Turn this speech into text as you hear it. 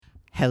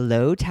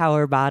Hello,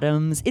 Tower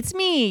Bottoms. It's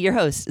me, your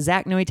host,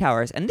 Zach Noe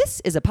Towers, and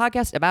this is a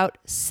podcast about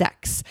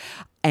sex.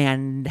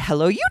 And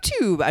hello,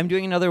 YouTube. I'm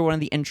doing another one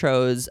of the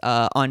intros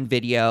on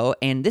video,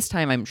 and this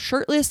time I'm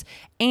shirtless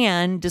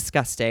and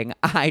disgusting.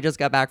 I just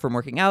got back from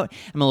working out.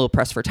 I'm a little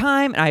pressed for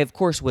time, and I, of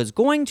course, was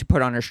going to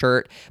put on a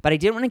shirt, but I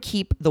didn't want to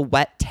keep the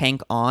wet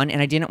tank on,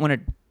 and I didn't want to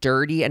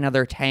dirty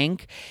another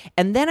tank.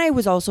 And then I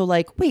was also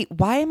like, wait,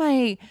 why am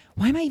I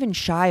even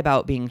shy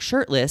about being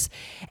shirtless?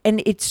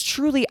 And it's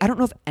truly, I don't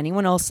know if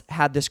anyone else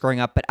had this growing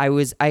up, but I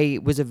was a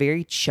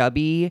very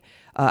chubby,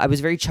 I was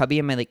very chubby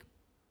in my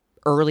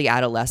early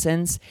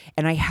adolescence,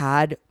 and I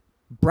had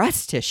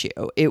breast tissue.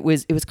 It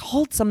was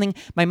called something.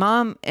 My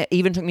mom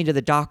even took me to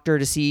the doctor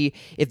to see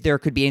if there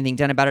could be anything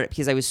done about it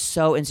because I was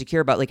so insecure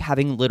about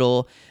having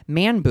little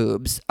man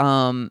boobs.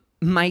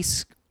 My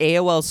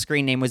AOL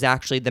screen name was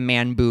actually the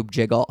Man Boob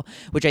Jiggle,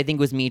 which I think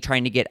was me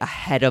trying to get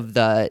ahead of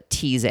the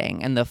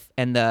teasing and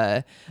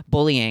the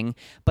bullying.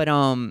 But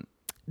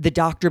the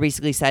doctor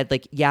basically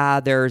said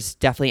yeah, there's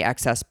definitely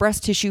excess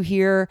breast tissue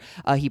here.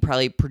 He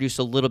probably produced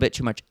a little bit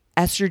too much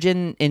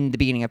estrogen in the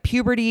beginning of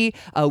puberty.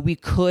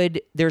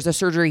 There's a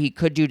surgery he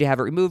could do to have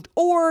it removed,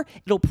 or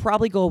it'll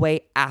probably go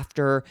away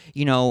after,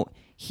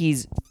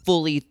 he's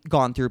fully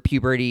gone through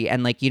puberty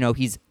and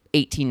he's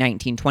 18,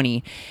 19,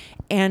 20.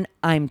 And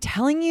I'm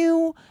telling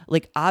you,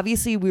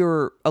 obviously we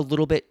were a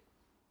little bit,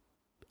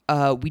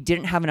 we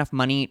didn't have enough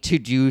money to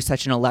do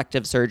such an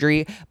elective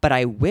surgery, but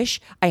I wish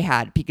I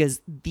had,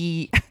 because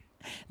the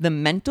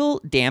mental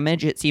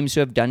damage it seems to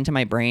have done to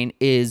my brain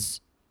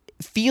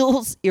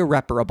feels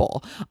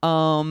irreparable.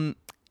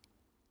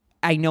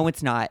 I know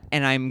it's not,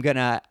 and I'm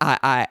gonna,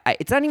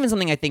 it's not even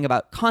something I think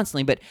about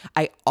constantly, but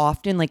I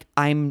often,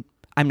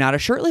 I'm not a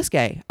shirtless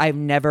gay. I've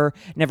never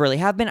really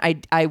have been.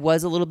 I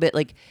was a little bit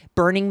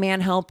Burning Man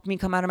helped me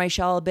come out of my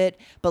shell a bit,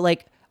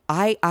 but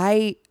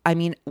I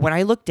mean, when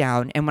I look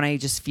down and when I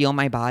just feel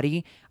my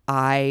body,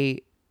 I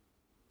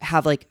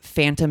have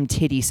phantom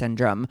titty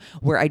syndrome,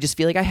 where I just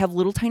feel I have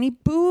little tiny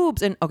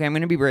boobs. And okay, I'm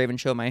gonna be brave and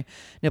show my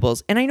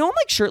nipples. And I know I'm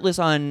shirtless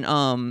on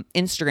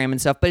Instagram and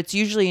stuff, but it's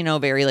usually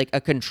very a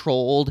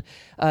controlled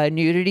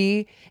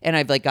nudity, and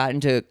I've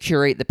gotten to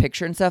curate the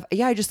picture and stuff.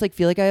 Yeah, I just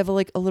feel I have a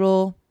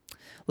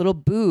little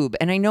boob,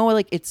 and I know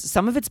it's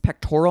some of it's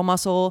pectoral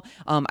muscle.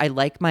 I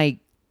like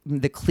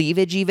the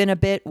cleavage even a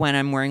bit when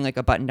I'm wearing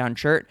a button down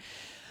shirt.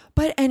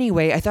 But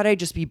anyway, I thought I'd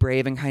just be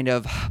brave and kind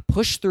of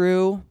push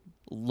through.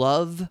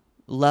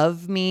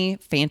 Love me,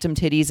 phantom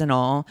titties and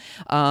all.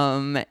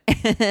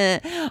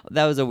 That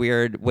was a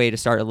weird way to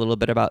start a little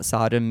bit about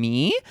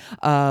sodomy.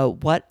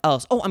 What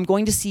else? Oh, I'm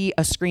going to see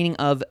a screening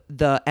of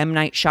the M.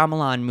 Night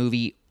Shyamalan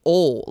movie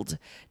Old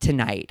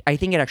tonight. I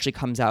think it actually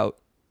comes out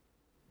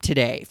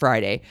today,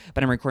 Friday,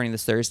 but I'm recording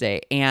this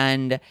Thursday,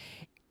 and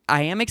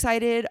I am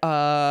excited.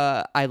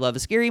 I love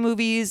scary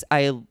movies.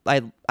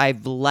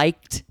 I've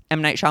liked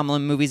M. Night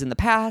Shyamalan movies in the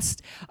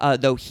past,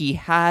 though he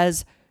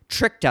has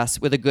tricked us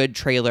with a good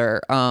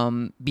trailer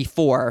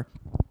before.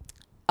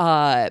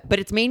 But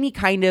it's made me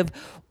kind of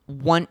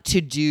want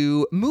to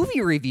do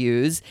movie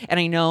reviews, and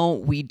I know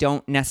we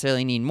don't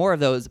necessarily need more of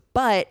those,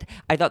 but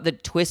I thought the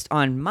twist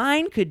on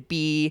mine could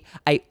be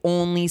I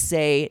only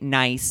say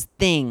nice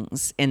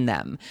things in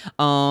them.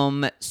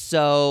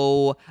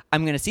 So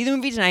I'm gonna see the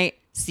movie tonight,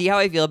 see how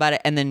I feel about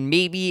it, and then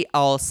maybe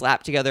I'll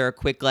slap together a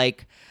quick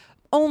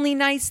only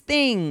nice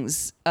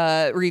things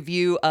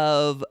review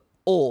of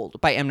Old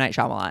by M. Night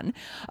Shyamalan.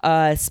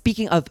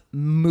 Speaking of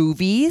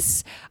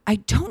movies, I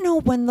don't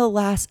know when the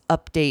last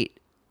update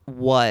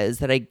was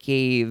that I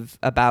gave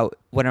about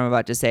what I'm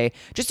about to say.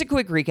 Just a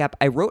quick recap.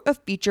 I wrote a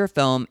feature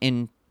film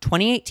in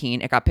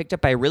 2018. It got picked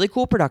up by a really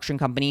cool production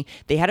company.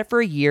 They had it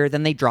for a year,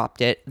 then they dropped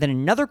it. Then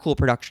another cool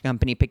production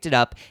company picked it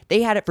up.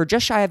 They had it for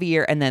just shy of a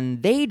year, and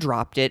then they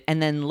dropped it.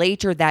 And then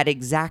later that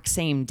exact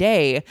same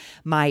day,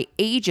 my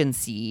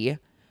agency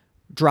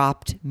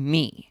dropped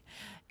me.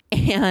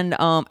 And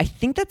I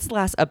think that's the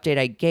last update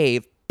I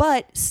gave.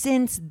 But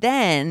since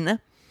then,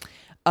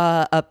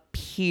 a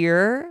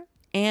peer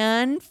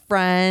and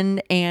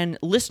friend and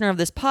listener of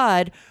this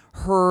pod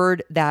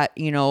heard that,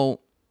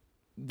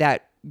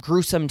 that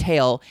gruesome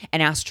tale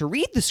and asked to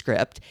read the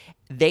script.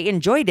 They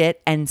enjoyed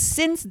it, and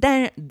since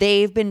then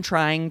they've been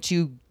trying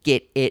to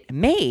get it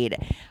made.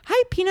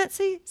 Hi, Peanut.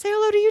 Say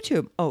hello to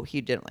YouTube. Oh,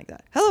 he didn't like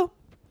that. Hello.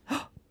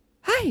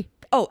 Hi.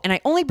 Oh, and I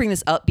only bring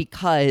this up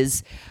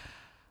because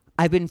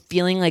I've been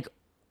feeling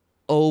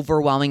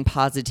overwhelming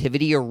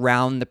positivity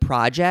around the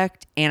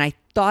project, and I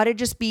thought it'd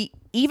just be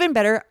even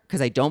better,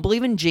 because I don't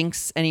believe in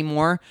jinx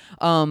anymore.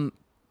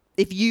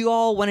 If you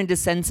all wanted to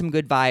send some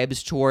good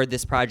vibes toward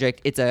this project,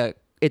 it's a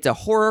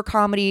horror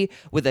comedy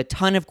with a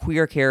ton of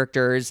queer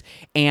characters,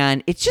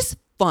 and it's just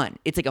fun.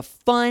 It's a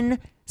fun,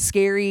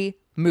 scary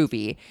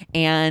movie,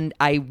 and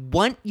I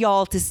want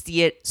y'all to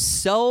see it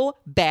so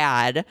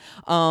bad.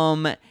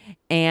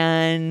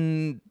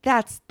 And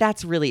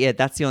that's really it.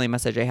 That's the only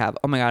message I have.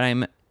 Oh my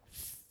God,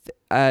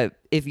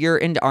 if you're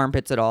into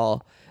armpits at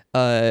all,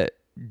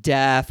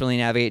 definitely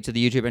navigate to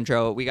the YouTube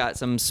intro. We got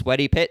some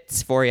sweaty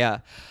pits for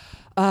you.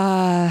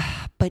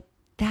 But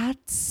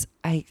that's,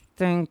 I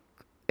think,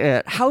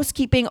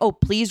 housekeeping. Oh,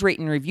 please rate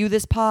and review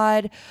this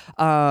pod.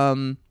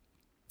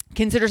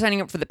 Consider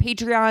signing up for the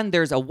Patreon.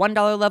 There's a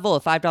 $1 level, a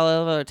 $5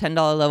 level, a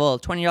 $10 level, a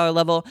 $20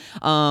 level.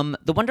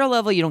 The $1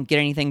 level, you don't get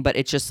anything, but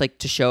it's just like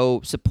to show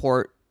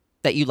support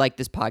that you like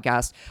this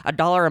podcast.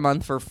 $1 a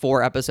month for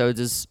 4 episodes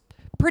is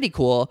pretty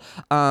cool.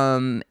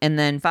 And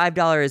then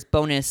 $5 is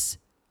bonus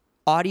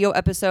audio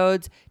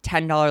episodes.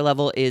 $10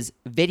 level is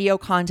video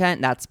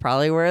content. That's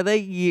probably where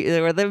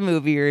the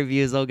movie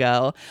reviews will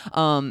go.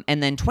 And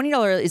then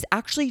 $20 is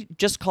actually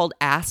just called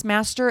Ass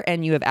Master,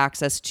 and you have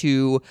access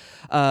to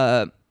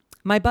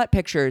my butt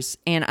pictures,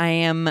 and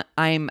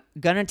I'm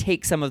gonna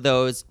take some of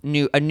those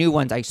new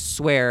ones. I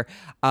swear,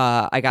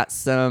 I got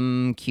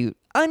some cute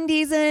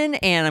undies in,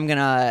 and I'm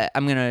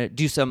gonna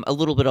do a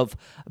little bit of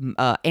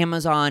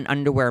Amazon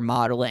underwear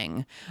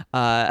modeling,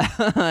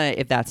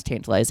 if that's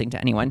tantalizing to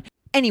anyone.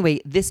 Anyway,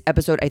 this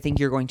episode I think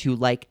you're going to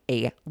like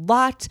a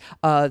lot.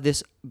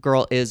 This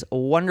girl is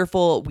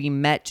wonderful. We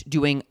met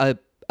doing a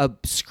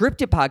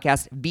scripted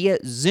podcast via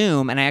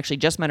Zoom, and I actually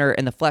just met her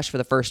in the flesh for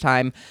the first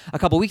time a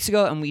couple weeks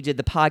ago, and we did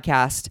the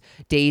podcast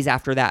days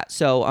after that.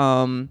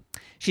 So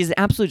she's an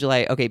absolute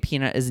delight. Okay,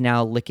 Peanut is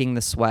now licking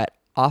the sweat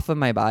off of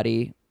my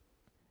body.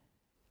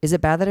 Is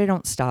it bad that I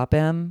don't stop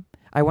him?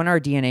 I want our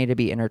DNA to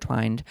be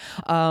intertwined.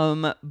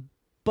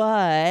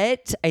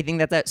 But I think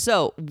that's that.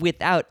 So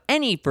without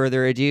any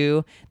further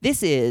ado,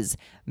 this is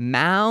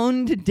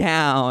Mound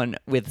Down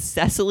with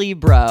Cecily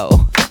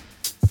Bro.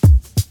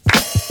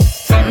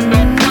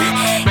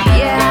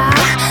 Yeah,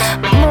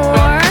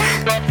 more.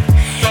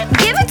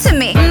 Give it to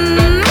me.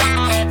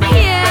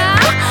 Yeah,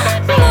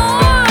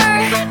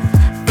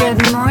 more.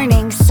 Good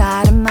morning,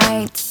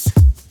 sodomites.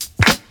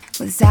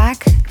 With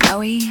Zach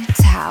Noe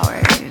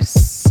Towers.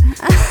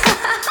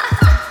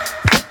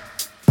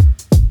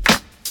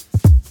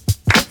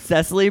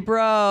 Cecily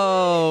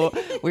Bro.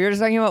 We were just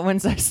talking about when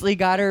Cecily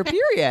got her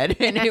period,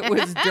 and it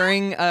was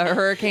during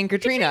Hurricane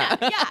Katrina.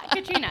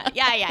 Katrina.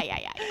 Yeah.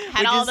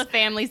 Had all the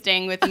family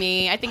staying with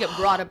me. I think it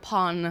brought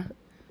upon...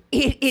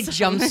 It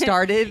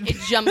jump-started? It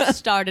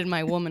jump-started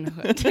my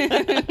womanhood,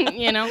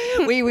 you know?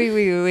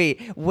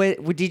 Wait.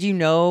 What did you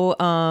know?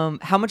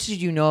 How much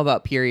did you know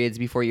about periods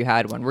before you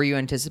had one? Were you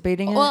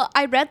anticipating it? Well,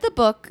 I read the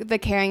book, The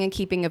Caring and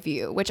Keeping of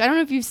You, which I don't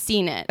know if you've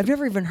seen it. I've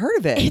never even heard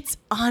of it. It's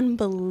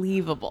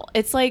unbelievable.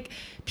 It's like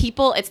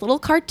it's little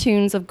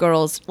cartoons of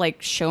girls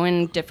like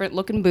showing different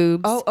looking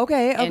boobs. Oh,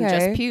 okay. And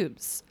just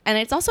pubes. And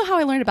it's also how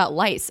I learned about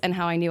lice and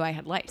how I knew I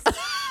had lice.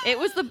 It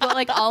was the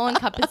like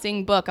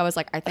all-encompassing book. I was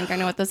like, I think I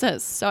know what this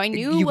is. So I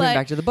knew you went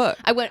back to the book.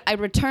 I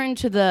returned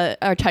to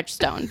our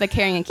touchstone, The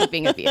Caring and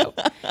Keeping of You.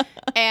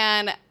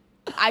 And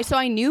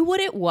I knew what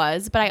it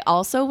was, but I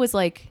also was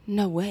like,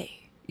 no way.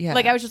 Yeah.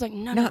 Like I was just like,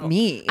 no,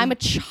 me. I'm a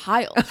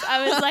child.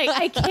 I was like,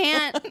 I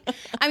can't.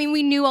 I mean,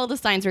 we knew all the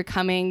signs were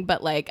coming,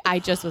 but like, I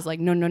just was like,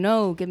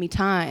 no, give me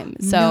time.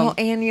 So, no,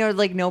 and you're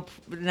like, not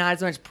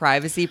as much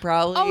privacy,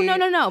 probably. Oh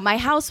no. My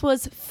house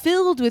was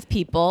filled with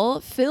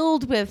people,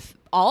 filled with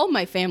all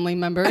my family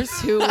members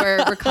who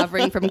were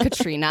recovering from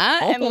Katrina,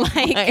 and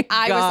like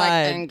I was like,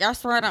 and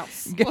guess what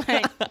else?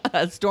 Like,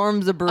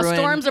 storms are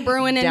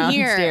brewing in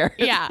downstairs. here.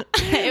 Yeah,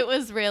 it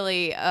was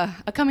really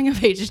a coming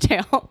of age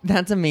tale.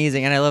 That's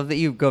amazing, and I love that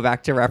you go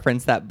back to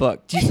reference that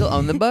book. Do you still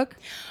own the book?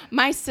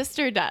 My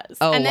sister does.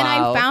 Oh, and then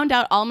wow. I found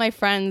out all my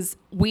friends,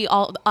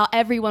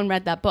 everyone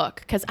read that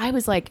book, because I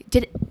was like,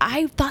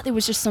 I thought it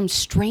was just some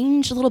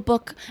strange little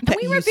book, and that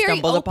we were you very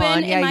stumbled open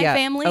upon? in my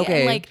family, okay.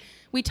 and like.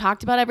 We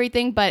talked about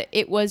everything, but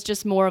it was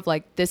just more of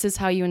like, this is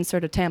how you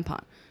insert a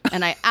tampon.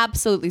 And I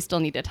absolutely still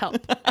needed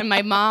help. And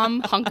my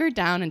mom hunkered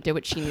down and did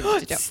what she needed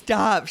to do.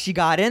 Stop. She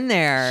got in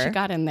there. She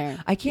got in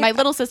there. I can't. My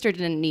little sister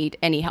didn't need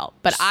any help,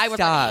 but I was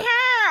like,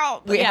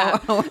 help. Wait, Yeah.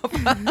 how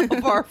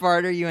far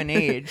apart are you in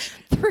age?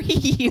 3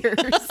 years.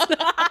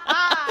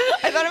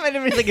 I thought it might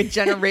have been like a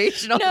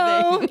generational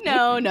thing.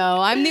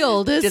 No. I'm the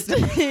oldest.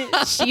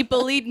 She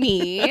bullied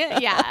me.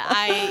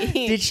 Yeah.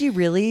 Did she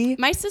really?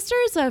 My sister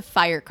is a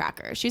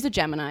firecracker. She's a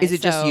Gemini. Is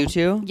it just you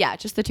two? Yeah,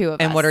 just the two of us.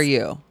 And what are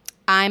you?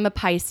 I'm a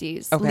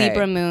Pisces, Okay.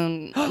 Libra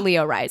moon,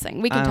 Leo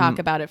rising. We can talk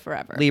about it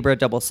forever. Libra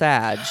double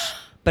Sag.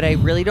 But I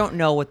really don't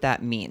know what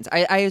that means.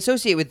 I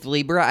associate with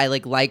Libra. I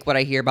like what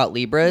I hear about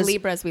Libras.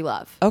 Libras we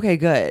love. Okay,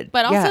 good.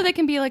 But also Yeah. they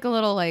can be like a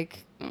little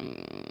like,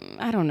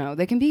 I don't know.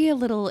 They can be a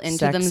little into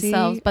Sexy?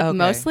 themselves. But Okay.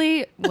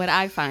 mostly what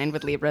I find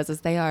with Libras is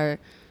they are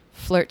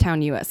Flirt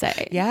Town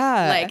USA.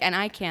 Yeah. Like, and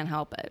I can't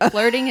help it.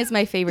 Flirting is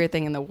my favorite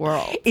thing in the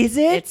world. Is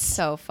it? It's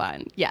so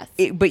fun. Yes.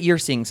 But you're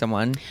seeing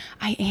someone.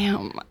 I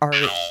am. Are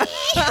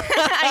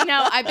I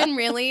know. I've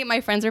been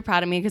my friends are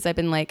proud of me because I've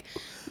been like,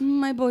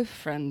 my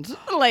boyfriend.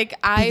 Like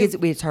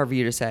it's hard for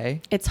you to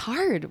say. it's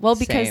hard. Well,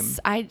 because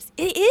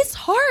it is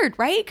hard,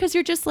 right? Because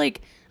you're just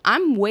like,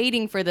 I'm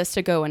waiting for this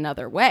to go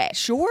another way.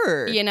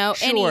 Sure. You know,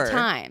 sure.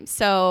 anytime.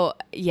 So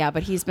yeah,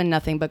 but he's been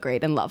nothing but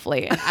great and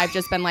lovely. And I've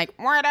just been like,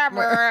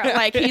 whatever.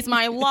 Like, he's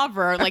my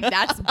lover. Like,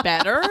 that's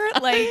better.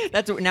 Like,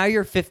 That's now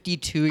you're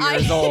 52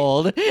 years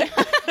old.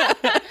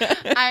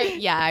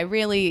 I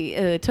really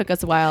it took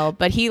us a while,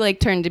 but he like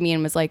turned to me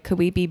and was like, could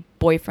we be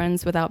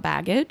boyfriends without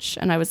baggage?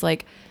 And I was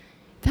like,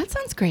 That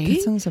sounds great.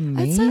 That sounds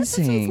amazing. That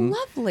sounds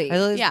lovely. I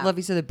love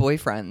you said the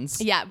boyfriends.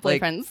 Yeah,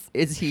 Like, boyfriends.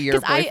 is he your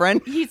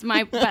boyfriend? He's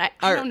my, but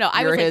I Or don't know.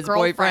 I you're was like his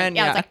girlfriend. boyfriend?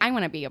 Yeah, I Yeah. was like, I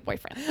want to be a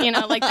boyfriend. You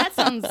know, like that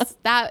sounds,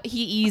 that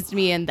he eased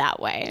me in that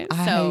way.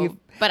 So,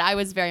 but I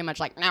was very much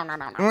like, no.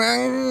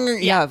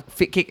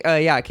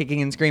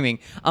 Kicking and screaming.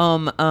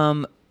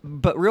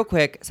 But real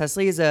quick,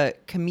 Cecily is a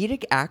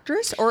comedic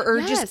actress or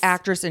Yes. just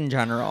actress in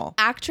general?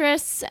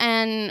 Actress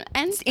and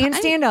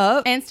stand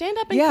up. and stand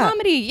up and Yeah.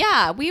 comedy.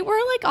 Yeah, we were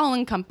like all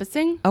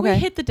encompassing. Okay. We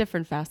hit the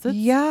different facets.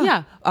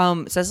 Yeah.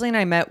 yeah. Cecily and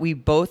I met. We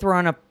both were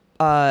on a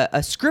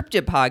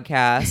scripted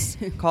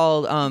podcast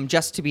called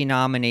Just to Be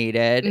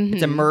Nominated.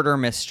 It's a murder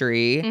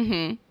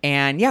mystery.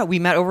 And yeah, we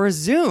met over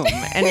Zoom.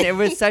 And it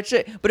was but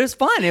it was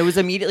fun. It was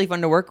immediately fun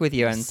to work with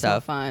you and So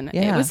stuff. fun.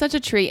 Yeah. It was such a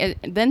treat. And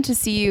then to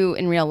see you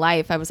in real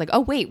life, I was like,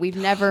 oh wait, we've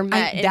never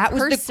met in that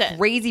was person. the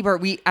crazy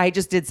part. I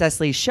just did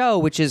Cecily's show,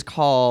 which is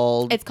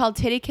called It's called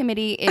Titty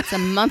Committee. It's a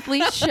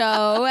monthly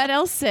show at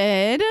El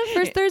Cid,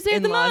 first Thursday of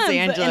In the Los month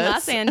Angeles. in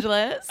Los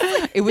Angeles.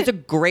 It was a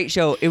great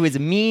show. It was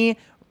me,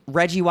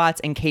 Reggie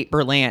Watts, and Kate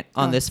Berlant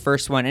on this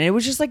first one, and it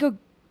was just like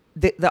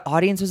the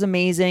audience was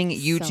amazing.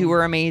 You So- two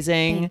were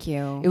amazing. Thank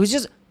you. It was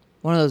just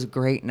one of those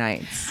great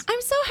nights.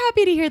 I'm so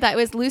happy to hear that. It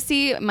was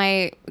Lucy,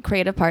 my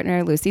creative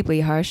partner, Lucy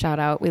Blehar. Shout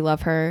out. We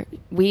love her.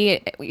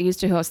 We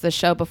used to host the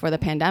show before the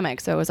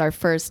pandemic, so it was our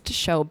first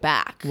show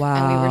back. And we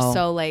were Wow.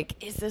 so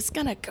like, is this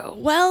going to go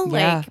well?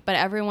 Yeah. Like, but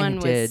everyone And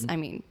was, it did. I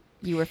mean,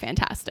 you were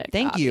fantastic.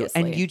 Thank you.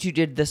 And obviously. you two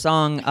did the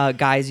song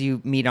 "Guys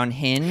You Meet on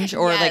Hinge,"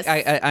 or Yes.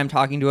 like I'm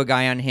talking to a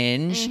guy on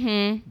Hinge.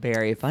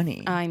 Very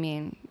funny. I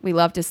mean, we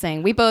love to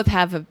sing. We both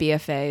have a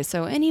BFA,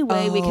 so any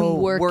way we can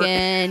work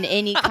in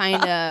any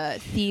kind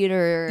of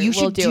theater, you we'll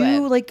should do it.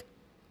 like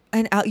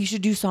you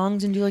should do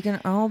songs and do like an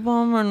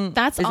album. And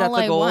That's is all that the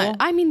I goal? want.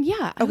 I mean,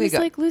 yeah. I Okay, was good.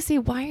 like, Lucy,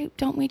 why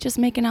don't we just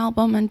make an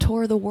album and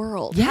tour the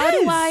world? Yes. How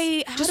do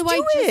I Just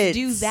just it.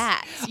 do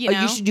that? You Oh,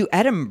 know? you should do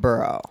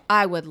Edinburgh.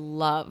 I would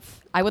love.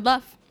 I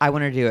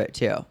want to do it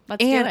too.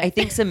 Let's do and it. I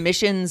think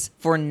submissions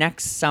for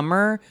next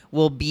summer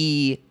will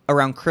be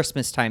around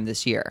Christmas time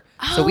this year.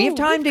 So we have Oh,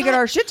 time we've to get got-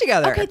 our shit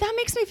together. Okay, that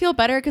makes me feel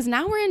better because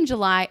now we're in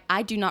July.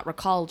 I do not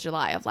recall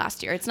July of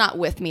last year. It's not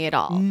with me at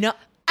all. No.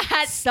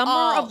 At Summer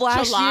all. of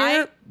last July?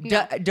 year,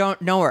 No.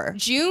 don't know her.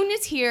 June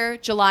is here.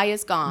 July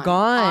is gone.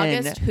 Gone.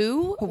 August,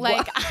 who?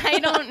 Like, I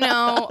don't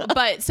know.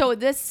 But so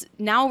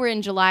now we're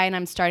in July and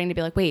I'm starting to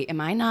be like, wait,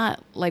 am I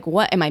not, like,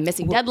 what? Am I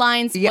missing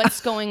deadlines? Yeah. What's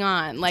going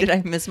on? Like, Did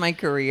I miss my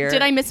career?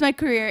 did I miss my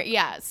career?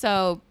 Yeah.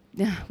 So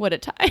what a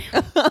time.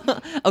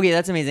 Okay,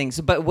 that's amazing.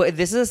 So, but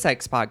this is a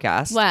sex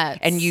podcast. Let's.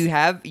 And you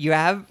have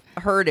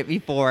heard it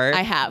before.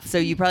 I have. So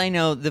you probably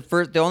know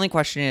the only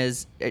question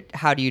is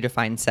how do you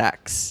define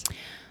sex?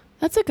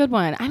 That's a good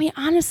one. I mean,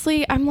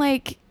 honestly, I'm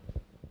like,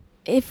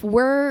 if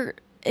we're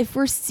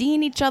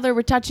seeing each other,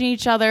 we're touching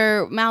each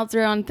other, mouths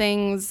are on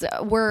things,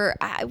 we're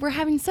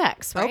having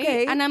sex, right?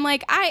 Okay. And I'm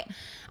like,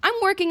 I'm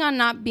working on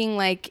not being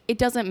like, it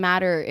doesn't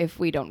matter if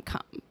we don't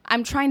come.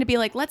 I'm trying to be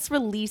like, let's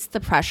release the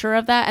pressure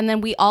of that, and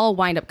then we all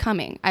wind up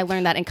coming. I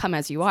learned that in Come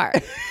As You Are.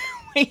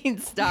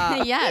 Wait,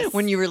 stop. Yes.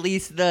 When you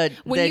release the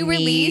When you need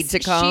release, to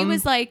come. she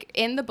was like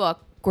in the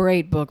book.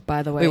 Great book,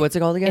 by the way. Wait, what's it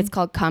called again? It's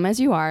called Come As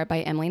You Are by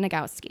Emily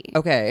Nagoski.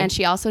 Okay. And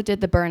she also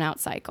did The Burnout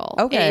Cycle.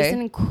 Okay. It's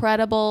an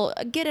incredible,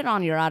 get it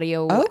on your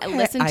audio, Okay.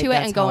 listen to it,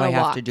 that's and go how on a I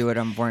have walk. to do it,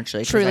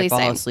 unfortunately, because Truly I fall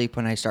same. asleep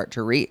when I start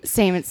to read.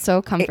 Same, it's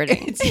so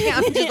comforting. I'm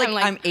just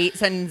like, I'm 8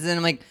 sentences and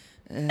I'm like,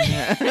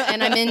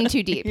 and I'm in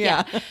too deep.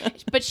 Yeah.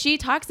 But she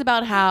talks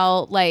about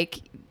how, like,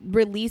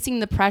 releasing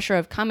the pressure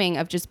of coming,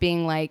 of just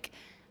being like,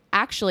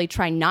 actually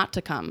try not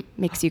to come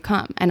makes you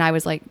come. And I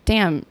was like,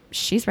 damn,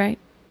 she's right.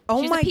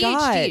 oh She's my a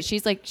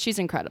PhD. God. She's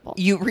incredible.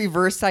 You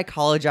reverse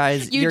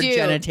psychologize You your do.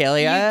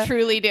 genitalia. You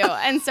truly do.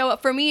 And so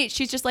for me,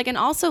 she's just like, and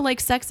also like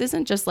sex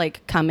isn't just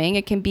like coming.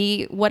 It can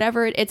be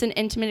whatever. It's an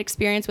intimate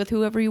experience with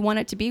whoever you want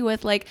it to be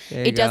with. Like There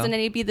you it doesn't go.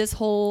 need to be this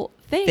whole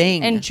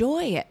thing.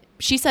 Enjoy it.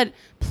 She said,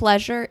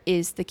 pleasure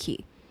is the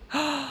key.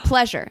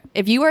 Pleasure.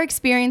 If you are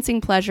experiencing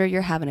pleasure,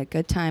 you're having a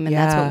good time, and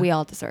that's Yeah. what we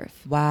all deserve.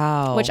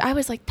 Wow. Which I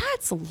was like,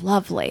 that's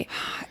lovely.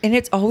 And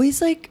it's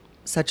always like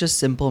such a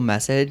simple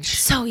message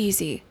So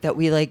easy. that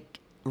we like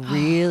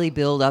really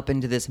build up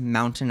into this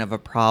mountain of a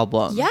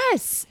problem.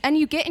 Yes. And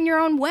you get in your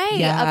own way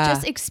Yeah. of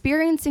just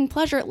experiencing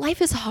pleasure.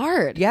 Life is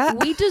hard. Yeah.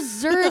 We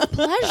deserve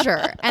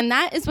pleasure. And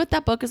that is what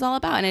that book is all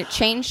about. And it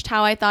changed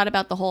how I thought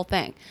about the whole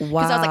thing. Because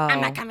I was like, I'm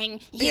Wow. not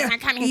coming. He's not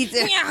coming. he's-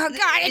 Oh, God,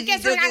 I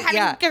guess we're not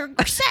having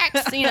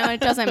sex. You know,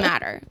 it doesn't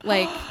matter.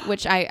 Like,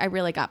 which I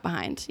really got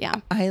behind. Yeah.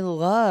 I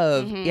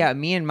love, Mm-hmm.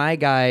 me and my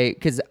guy,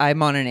 because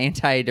I'm on an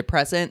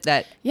antidepressant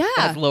that Yeah.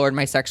 has lowered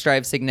my sex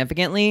drive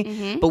significantly.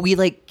 Mm-hmm. But we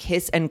like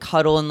kiss and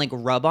cuddle and like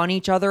rub on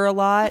each other a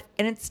lot.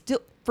 And it's still,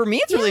 for me,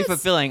 it's really Yes,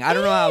 fulfilling. I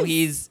don't know how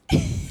he's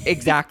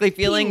exactly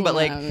feeling, but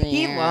like loves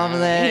he it. loves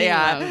it. He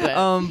Yeah.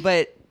 loves it.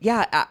 But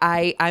yeah,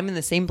 I'm in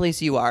the same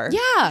place you are.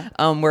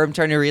 Yeah. Where I'm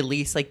trying to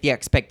release like the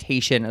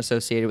expectation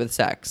associated with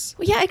sex.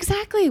 Well, yeah,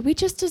 exactly. We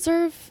just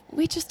deserve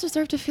we just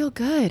deserve to feel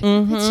good.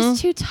 It's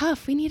just too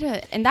tough. We need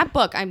to. And that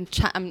book, I'm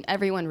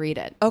everyone read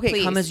it. Okay,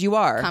 Please. Come As You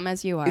Are. Come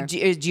As You Are. Do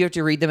you have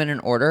to read them in an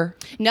order?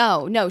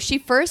 No. She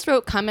first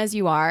wrote Come As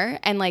You Are,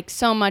 and like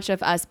so much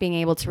of us being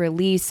able to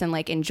release and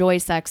like enjoy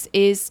sex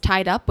is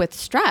tied up with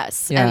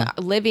stress and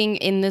living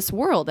in this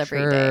world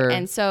every day.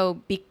 And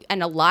so,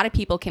 and a lot of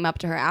people came up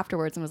to her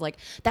afterwards and was like,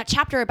 that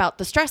chapter about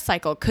the stress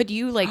cycle, could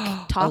you like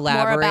talk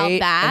more about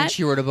that? And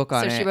she wrote a book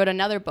on it. So she wrote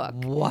another book.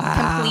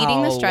 Wow.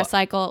 Completing the Stress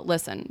Cycle.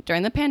 Listen,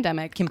 during the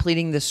pandemic.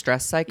 Completing the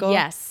Stress Cycle?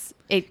 Yes.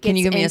 Can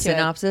you give me a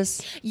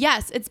synopsis?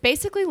 Yes. It's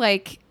basically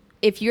like,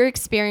 if you're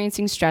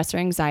experiencing stress or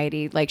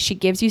anxiety, like she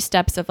gives you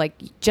steps of like,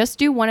 just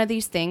do one of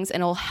these things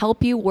and it'll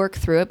help you work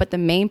through it. But the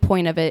main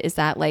point of it is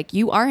that like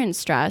you are in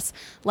stress,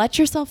 let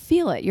yourself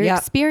feel it. You're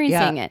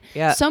experiencing it.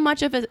 Yeah. So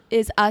much of it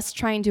is us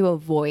trying to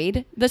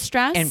avoid the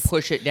stress and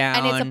push it down.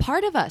 And it's a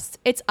part of us.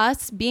 It's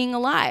us being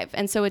alive.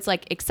 And so it's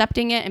like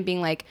accepting it and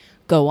being like,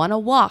 go on a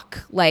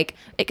walk, like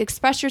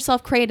express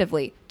yourself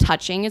creatively.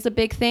 Touching is a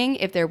big thing.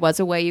 If there was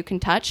a way you can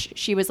touch,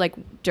 she was like,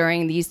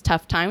 during these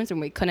tough times when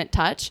we couldn't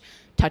touch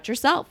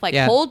yourself, like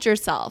hold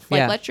yourself,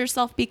 like let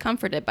yourself be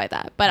comforted by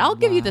that. But I'll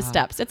give you the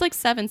steps. It's like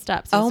 7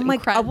 steps. Oh my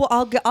God. Well,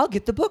 I'll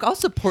get the book. I'll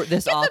support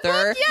this author.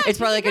 Yeah, it's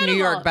probably like a New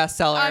York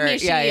bestseller. I mean,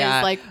 she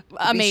is like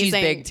amazing.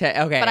 She's big.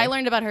 Okay. But I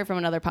learned about her from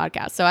another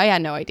podcast, so I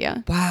had no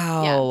idea.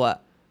 Wow. Yeah.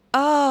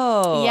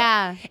 Oh.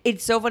 Yeah.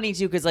 It's so funny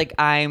too, because like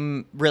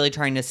I'm really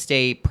trying to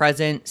stay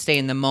present, stay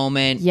in the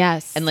moment.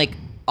 Yes. And like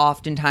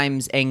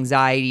oftentimes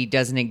anxiety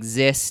doesn't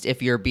exist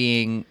if you're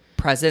being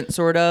present,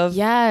 sort of.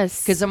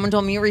 Yes. Because someone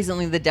told me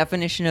recently the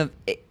definition of,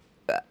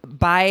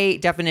 by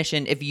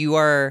definition, if you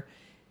are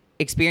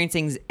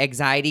experiencing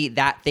anxiety,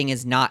 that thing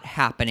is not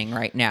happening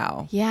right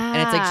now. Yeah.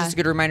 And it's like just a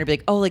good reminder to be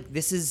like, oh, like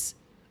this is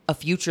a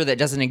future that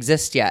doesn't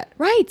exist yet.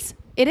 Right.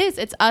 It is.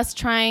 It's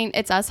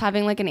us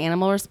having like an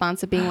animal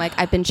response of being like,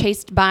 I've been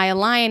chased by a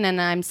lion and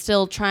I'm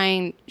still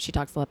trying. She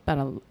talks a lot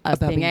about us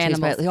being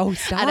animals.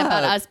 Stop. And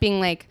about us being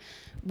like,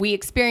 we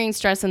experience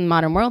stress in the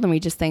modern world and we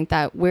just think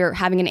that we're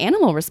having an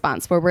animal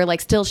response where we're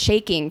like still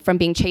shaking from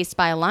being chased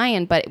by a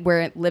lion, but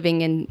we're living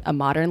in a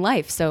modern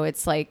life. So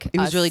it's like it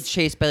was really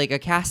chased by like a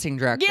casting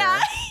director. Yeah.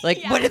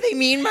 Like, what do they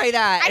mean by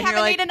that? I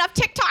haven't made enough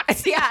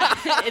TikToks.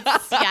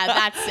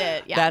 That's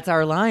it. Yeah. That's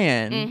our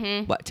lion.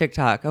 Mm-hmm. What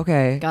TikTok?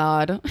 Okay.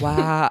 God.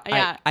 Wow.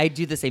 Yeah. I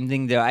do the same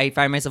thing though. I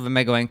find myself in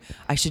bed going,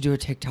 I should do a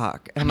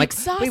TikTok. And I'm like,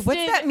 exhausted. wait,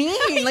 what's that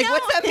mean? Like,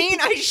 what's that mean?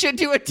 I should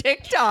do a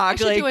TikTok. I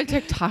should do a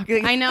TikTok.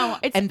 I know.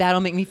 And that'll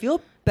make me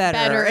feel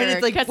better. And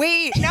it's like,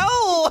 wait,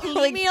 no.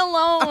 Leave me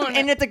alone.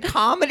 And it's a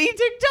comedy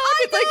TikTok.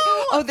 It's like,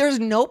 oh, there's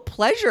no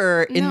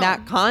pleasure in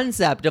that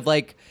concept of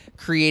like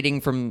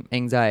creating from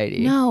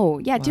anxiety. No.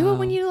 Yeah. Wow. Do it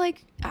when you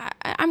like,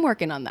 I'm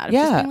working on that.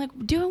 Just being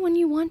like, do it when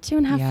you want to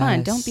and have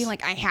fun. Don't be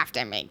like, I have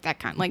to make that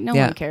kind. Like, no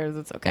one cares.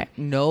 It's okay.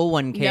 No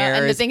one cares.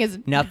 No, and the thing is,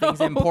 nothing's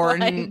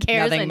important.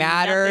 Nothing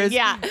matters.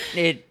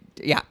 Okay.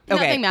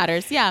 Nothing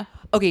matters. Yeah.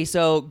 Okay,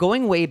 so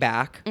going way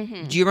back,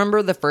 Mm-hmm. do you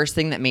remember the first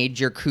thing that made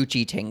your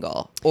coochie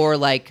tingle or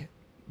like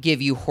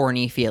give you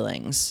horny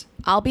feelings?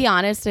 I'll be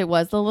honest, it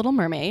was The Little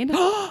Mermaid.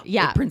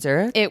 Yeah. Like Prince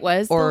Eric? It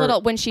was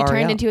when she Ariel?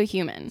 turned into a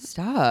human.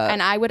 Stop.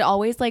 And I would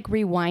always like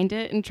rewind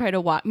it and try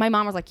to watch. My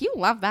mom was like, you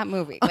love that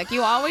movie. Like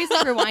you always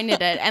like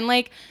rewinded it. And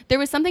like there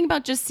was something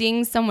about just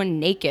seeing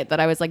someone naked that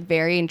I was like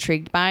very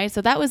intrigued by.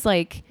 So that was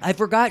like. I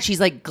forgot she's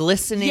like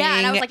glistening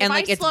and I was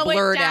like, it's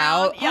blurred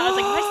out. Yeah, I was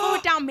like, if I slow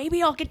it down,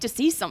 maybe I'll get to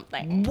see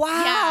something.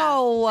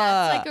 Wow.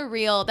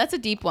 Yeah. That's a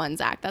deep one,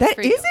 Zach. That's that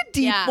for you. is a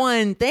deep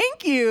one.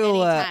 Thank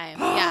you. Anytime.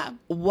 Yeah.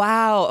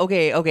 Wow.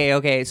 Okay.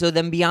 So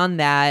then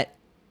beyond that,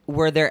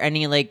 were there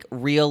any like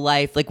real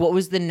life, like what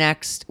was the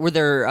next, were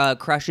there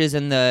crushes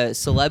in the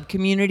celeb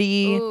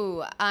community?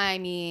 Ooh, I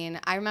mean,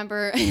 I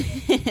remember,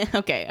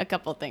 okay, a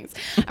couple things.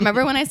 I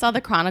remember when I saw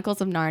the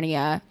Chronicles of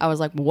Narnia, I was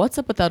like, what's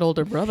up with that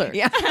older brother?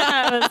 Yeah.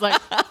 I was like,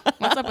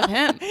 what's up with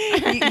him?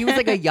 He was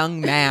like a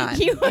young man,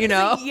 he was a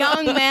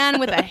young man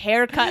with a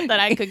haircut that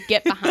I could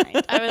get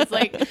behind. I was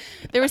like,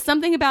 there was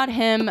something about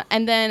him.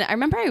 And then I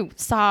remember I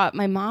saw,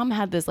 my mom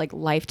had this like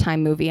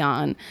Lifetime movie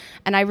on,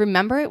 and I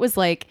remember it was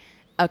like,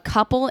 a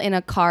couple in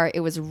a car, it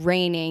was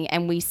raining,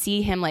 and we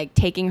see him like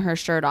taking her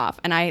shirt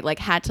off, and I like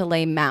had to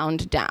lay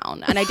mound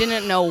down, and I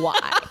didn't know why.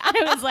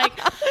 I was like,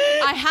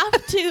 I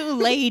have to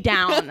lay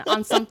down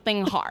on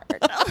something hard.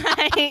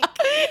 Like,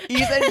 you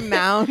said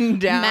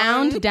mound down?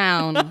 Mound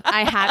down.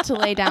 I had to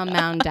lay down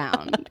mound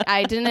down.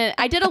 I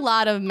did a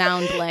lot of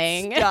mound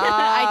laying.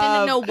 I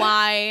didn't know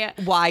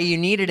why you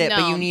needed it,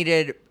 but you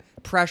needed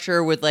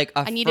pressure with like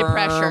I needed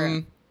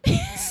pressure.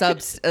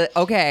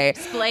 Okay.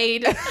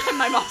 Splayed.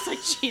 My mom's like,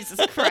 Jesus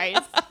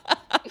Christ.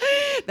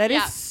 That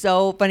is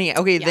so funny.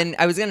 Okay, then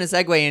I was gonna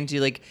segue into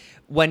like,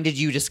 when did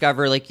you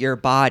discover like your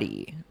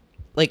body?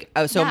 Like,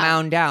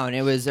 Mound Down.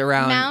 It was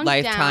around Mound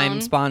Lifetime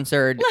Down.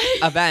 sponsored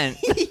event.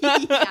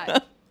 Yeah.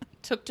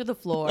 Took to the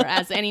floor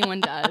as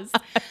anyone does.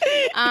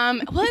 Well,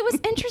 it was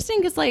interesting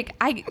because like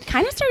I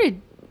kind of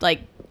started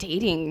like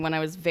dating when I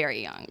was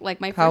very young.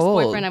 Like my How first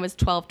old? boyfriend, I was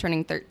 12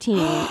 turning 13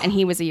 and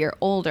he was a year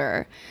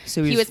older.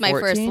 So he he was was my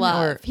first 14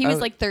 love. or- He was oh.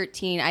 like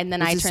 13 and then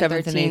Was I this turned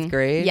 7th 13. and 8th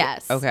grade?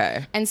 Yes.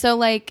 Okay. And so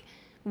like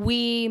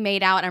we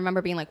made out and I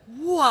remember being like,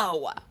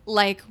 whoa,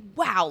 like,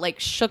 wow, like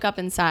shook up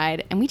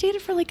inside. And we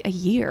dated for like a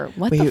year.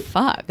 What the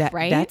fuck,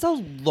 right? That's a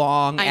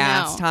long I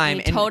ass know. time.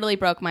 And he totally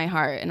broke my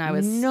heart. And I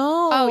was,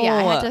 No. oh yeah,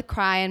 I had to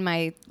cry in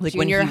my like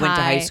when he junior went to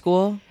high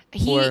school?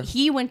 Or-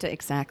 He went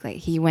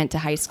to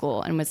high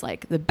school and was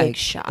like the big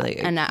shot.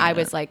 like, And I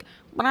was like,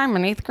 but I'm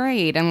in 8th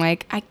grade and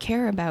like I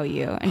care about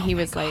you. And he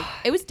was like,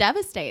 it was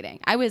devastating.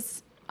 I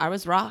was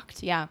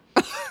rocked, yeah.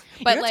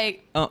 But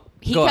like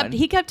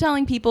he kept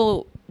telling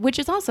people, which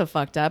is also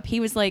fucked up. He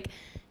was like,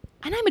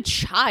 and I'm a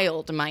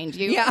child, mind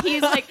you. Yeah.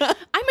 He's like,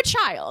 I'm a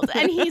child.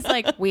 And he's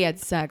like, we had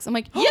sex. I'm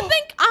like, you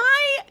think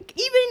I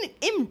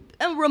even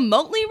am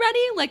remotely ready?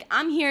 Like,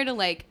 I'm here to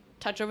like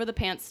touch over the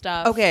pants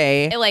stuff.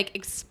 Okay. And like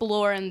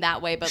explore in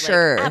that way. But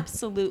Sure. like,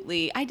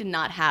 absolutely, I did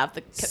not have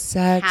the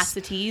Sex.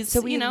 capacities.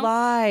 So he you know?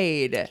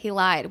 lied. He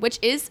lied, which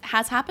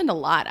has happened a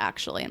lot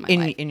actually in my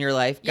life. In your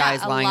life, Yeah,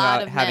 guys a lying lot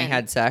about of having men.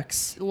 had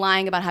sex.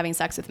 Lying about having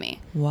sex with me.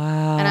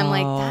 Wow. And I'm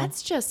like,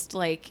 that's just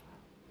like,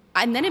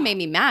 and then it made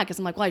me mad because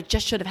I'm like, well, I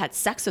just should have had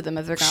sex with them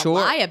if they're gonna Sure.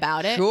 lie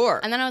about it. Sure.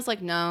 And then I was like,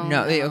 no.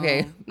 No,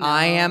 okay. no.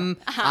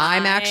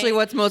 I'm actually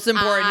what's most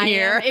important I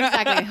here. am-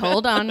 exactly.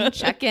 Hold on.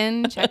 Check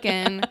in.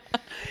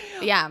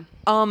 Yeah.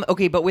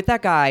 Okay, but with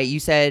that guy, you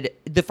said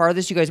the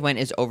farthest you guys went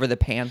is over the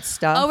pants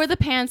stuff. Over the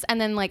pants, and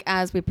then like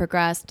as we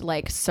progressed,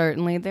 like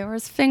certainly there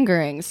was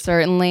fingering.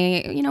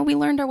 Certainly, you know, we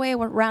learned our way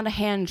around a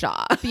hand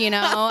job. You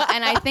know,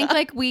 and I think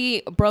like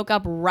we broke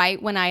up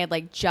right when I had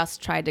like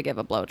just tried to give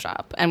a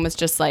blowjob and was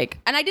just like,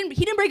 and he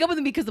didn't break up with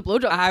me because the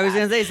blowjob. I was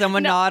gonna say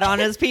someone gnawed on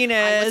his penis.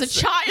 I was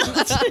a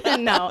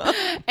child. No,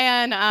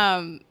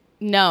 and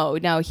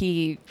no,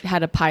 he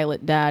had a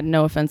pilot dad.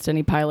 No offense to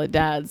any pilot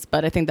dads,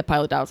 but I think the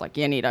pilot dad was like,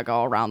 you need to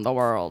go around the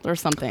world or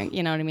something.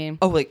 You know what I mean?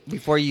 Oh, like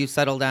before you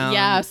settle down.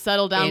 Yeah,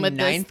 settle down in with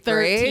this ninth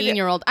grade?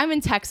 13-year-old. I'm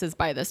in Texas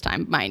by this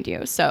time, mind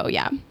you. So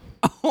yeah.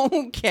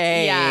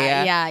 Okay.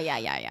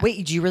 Yeah.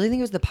 Wait, do you really think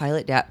it was the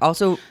pilot dad?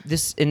 Also,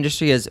 this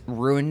industry has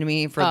ruined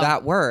me for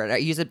that word.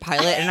 You said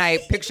pilot, and I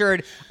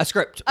pictured a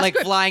script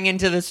flying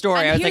into the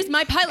story. And I was here's like,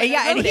 my pilot.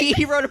 Yeah, I and wrote it.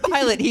 he wrote a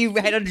pilot. He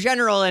had a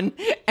general, and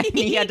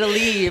he had to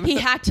leave. He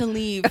had to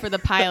leave for the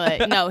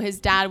pilot. No, his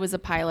dad was a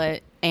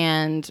pilot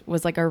and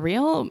was like a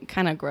real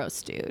kind of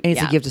gross dude. And it's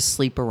yeah. like you have to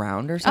sleep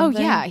around or Oh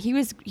something. yeah, he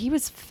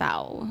was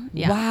foul.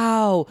 Yeah.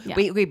 Wow. Yeah.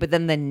 Wait, but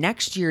then the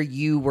next year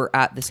you were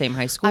at the same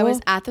high school? I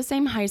was at the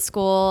same high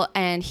school,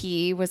 and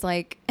he was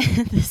like,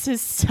 "This is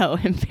so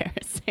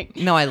embarrassing."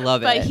 No, I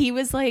love But it. he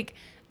was like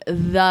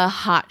the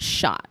hot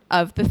shot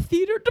of the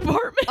theater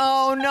department.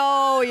 Oh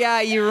no! Yeah,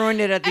 you ruined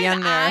it at the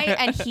end there.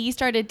 And he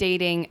started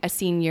dating a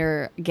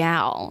senior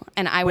gal,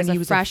 and I was When he a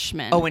was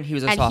freshman. when he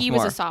was a and he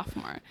was a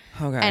sophomore.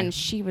 sophomore. Okay. And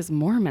she was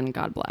Mormon,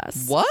 God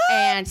bless. What?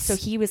 And so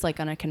he was like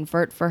gonna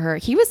convert for her.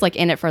 He was like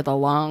in it for the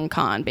long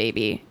con,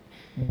 baby.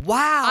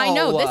 Wow. I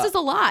know, this is a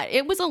lot.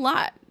 It was a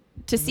lot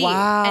to see.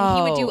 Wow. And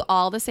he would do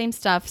all the same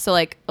stuff. So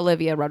like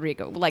Olivia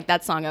Rodrigo, like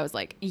that song, I was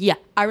like, yeah.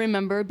 I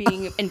remember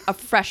being a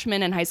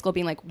freshman in high school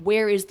being like,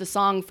 where is the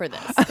song for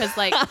this? Because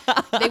like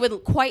they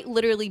would quite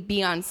literally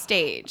be on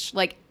stage,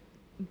 like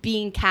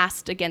being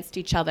cast against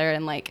each other,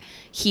 and like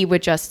he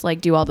would just like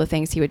do all the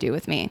things he would do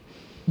with me.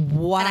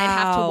 Wow. And I'd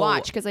have to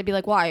watch because I'd be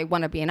like, well, I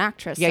want to be an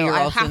actress. Yeah, so you're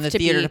I also have in the to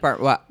theater be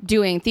department. What?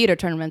 doing theater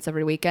tournaments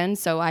every weekend,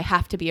 so I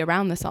have to be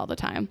around this all the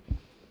time.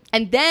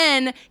 And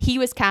then he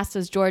was cast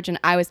as George and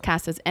I was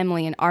cast as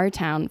Emily in our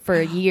town for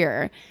a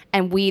year.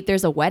 And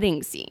there's a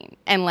wedding scene,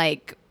 and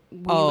like we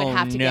would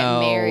have to get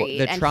married.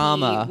 The and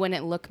trauma. he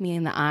wouldn't look me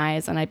in the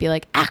eyes, and I'd be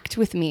like, act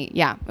with me.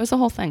 Yeah, it was a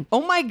whole thing.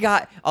 Oh my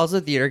god! Also,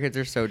 theater kids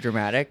are so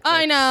dramatic.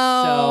 I It's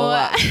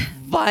know.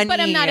 So funny. But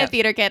I'm not a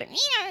theater kid.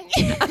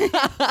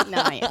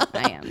 No,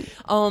 I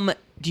am.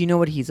 Do you know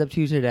what he's up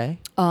to today?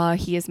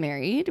 He is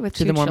married with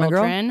two the Mormon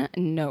girl? children.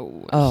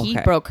 No, Oh, he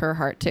okay. broke her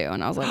heart too,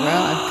 and I was like,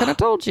 "Well, I could have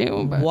told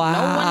you, but Wow.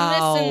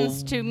 no one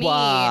listens to me."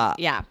 Wow.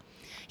 Yeah,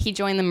 he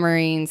joined the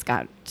Marines,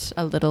 got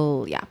a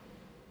little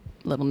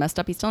messed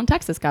up. He's still in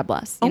Texas. God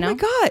bless. You know? Oh my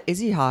god! Is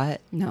he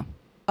hot? No.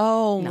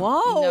 Oh, No,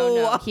 whoa!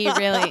 no, he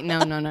really no.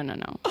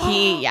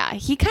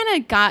 He kind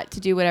of got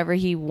to do whatever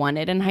he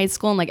wanted in high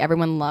school, and like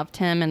everyone loved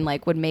him, and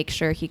like would make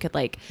sure he could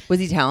like. Was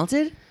he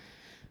talented?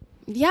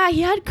 Yeah,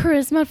 he had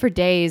charisma for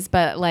days,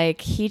 but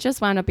like he just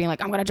wound up being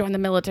like, "I'm gonna join the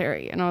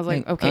military," and I was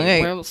like,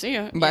 "Okay, well, we'll see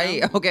you."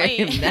 Bye.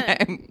 Okay.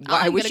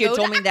 I wish you had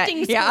told me that.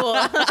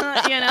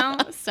 Yeah, you know.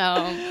 So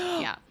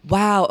yeah.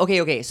 Wow.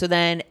 Okay. So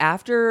then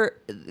after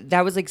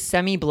that was like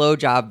semi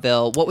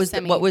blowjobville. What was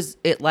Semi. what was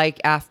it like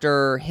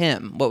after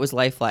him? What was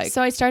life like?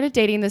 So I started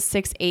dating this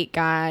 6'8"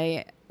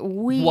 guy.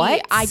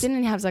 What? I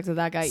didn't have sex with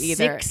that guy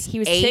either. 6'8"? He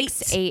was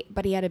 6'8",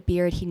 but he had a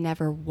beard he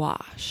never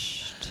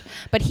washed.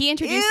 But he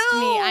introduced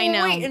me. I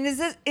know. Wait, and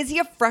is he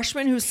a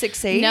freshman who's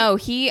 6'8"? No,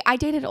 I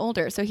dated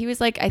older. So he was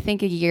like, I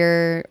think a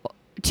year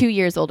 2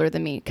 years older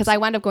than me because I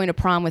wound up going to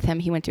prom with him.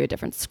 He went to a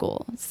different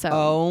school.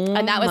 So,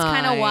 and that was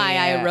kind of why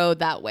I rode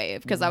that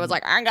wave because I was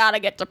like, I gotta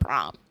get to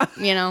prom.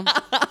 You know,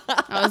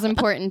 that was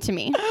important to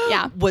me.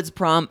 Yeah. Was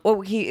prom?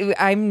 Oh,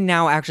 I'm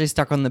now actually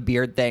stuck on the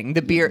beard thing.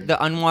 The beard,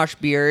 the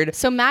unwashed beard.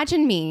 So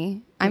imagine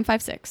me. I'm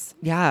 5'6".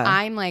 Yeah.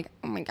 I'm like,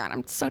 oh my God,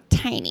 I'm so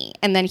tiny.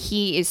 And then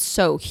he is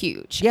so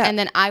huge. Yeah. And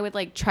then I would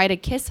like try to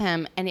kiss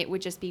him and it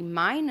would just be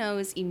my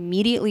nose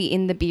immediately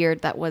in the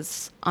beard that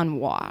was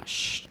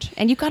unwashed.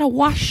 And you gotta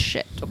wash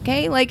it,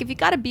 okay? Like if you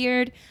got a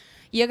beard,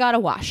 you gotta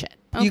wash it.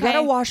 Okay? You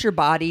gotta wash your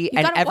body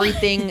and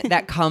everything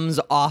that comes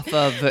off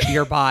of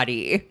your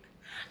body.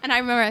 And I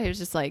remember he was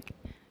just like,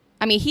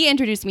 I mean, he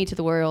introduced me to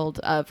the world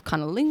of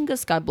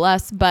cunnilingus, God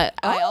bless. But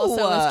I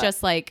also was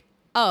just like,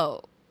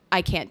 oh,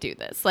 I can't do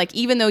this. Like,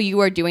 even though you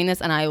are doing this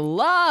and I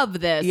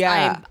love this,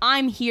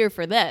 I'm here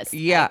for this.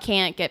 Yeah. I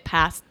can't get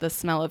past the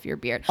smell of your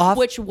beard,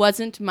 which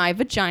wasn't my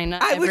vagina,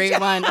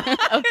 everyone. Okay.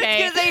 I was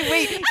gonna say,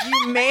 wait,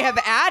 you may have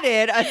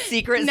added a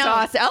secret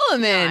sauce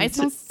element. No, it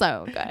smells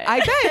so good. I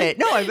bet.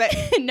 No, I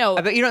bet. No.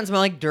 I bet you don't smell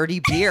like dirty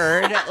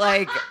beard.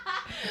 Like,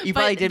 you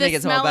probably did make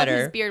it smell better. The smell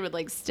of his beard would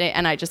like stay,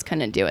 and I just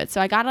couldn't do it.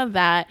 So I got out of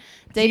that.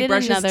 Did he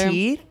brush his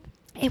teeth?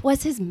 It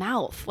was his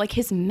mouth. Like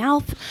his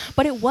mouth,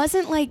 but it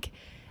wasn't like,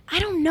 I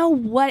don't know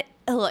what.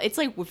 It's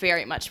like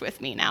very much with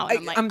me now. And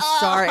I'm like, I'm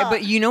sorry,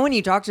 but you know when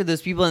you talk to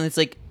those people and it's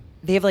like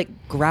they have like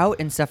grout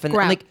and stuff, and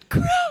I'm like,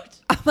 grout.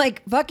 I'm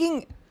like,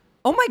 fucking.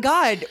 Oh my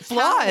God,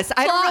 floss.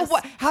 I don't know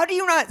what. How do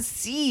you not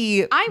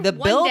see the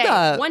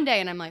buildup? One day,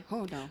 and I'm like,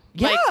 oh no.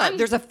 Yeah, like,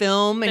 there's a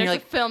film, and you're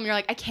like, you're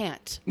like, I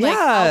can't. Yeah, like,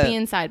 I'll be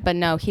inside. But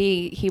no,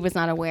 he was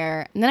not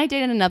aware. And then I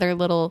dated another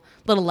little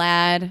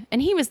lad,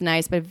 and he was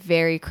nice, but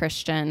very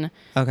Christian.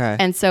 Okay.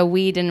 And so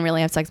we didn't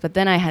really have sex. But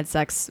then I had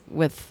sex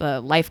with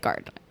the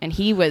lifeguard, and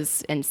he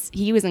was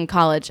in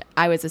college.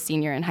 I was a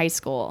senior in high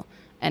school,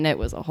 and it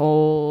was a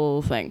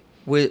whole thing.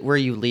 Were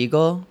you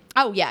legal?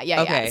 Oh yeah.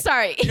 Okay.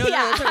 Sorry. No,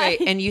 that's okay.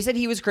 And you said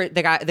he was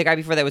the guy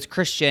before that was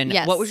Christian.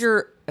 Yes. What was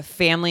your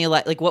family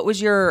like? Like, what was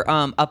your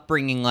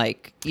upbringing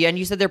like? Yeah, and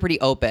you said they're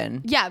pretty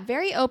open. Yeah,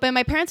 very open.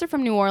 My parents are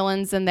from New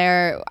Orleans, and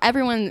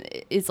everyone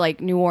is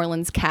like New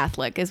Orleans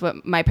Catholic. Is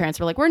what my parents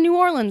were like. We're New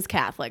Orleans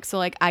Catholic. So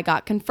like I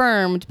got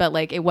confirmed, but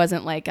like it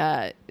wasn't like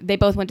they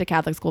both went to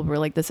Catholic school. But we're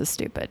like, this is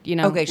stupid, you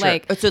know? Okay, sure.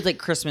 Like, so it's like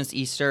Christmas,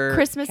 Easter.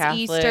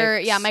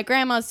 Easter. Yeah, my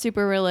grandma's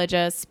super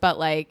religious, but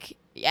like.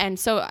 And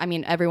so, I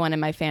mean, everyone in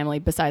my family,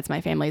 besides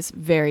my family, is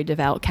very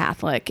devout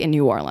Catholic in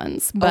New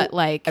Orleans. But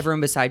like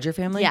everyone besides your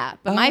family, yeah.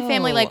 But my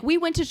family, like, we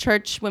went to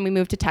church when we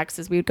moved to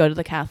Texas. We would go to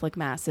the Catholic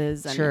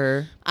masses. And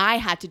sure. I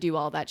had to do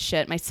all that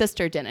shit. My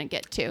sister didn't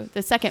get to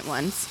the second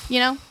ones. You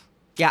know.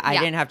 Yeah, I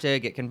didn't have to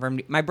get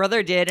confirmed. My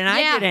brother did, and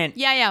I didn't.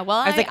 Yeah. Well,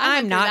 I was like,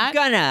 I'm not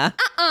gonna.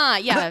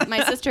 Yeah,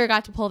 my sister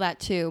got to pull that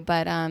too.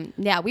 But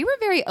yeah, we were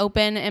very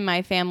open in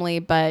my family.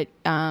 But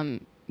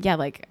yeah,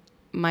 like.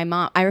 My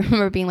mom, I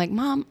remember being like,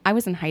 Mom, I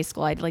was in high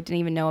school. I like didn't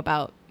even know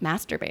about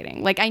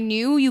masturbating. Like I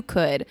knew you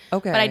could,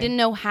 but I didn't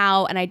know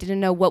how, and I didn't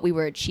know what we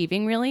were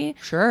achieving really.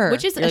 Sure.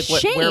 Which is a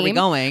shame. Where are we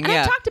going? And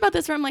yeah. I talked about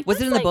this where I'm like,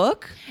 was it in the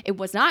book? It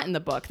was not in the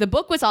book. The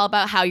book was all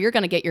about how you're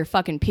going to get your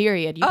fucking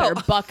period. You better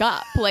buck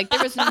up. Like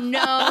there was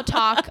no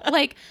talk.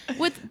 Like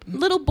with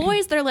little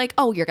boys, they're like,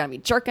 oh, you're going to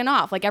be jerking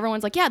off. Like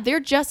everyone's like, yeah, they're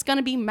just going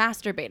to be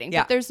masturbating.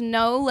 Yeah. But there's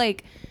no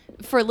like,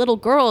 for little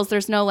girls,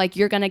 there's no like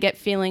you're gonna get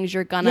feelings,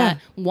 you're gonna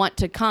want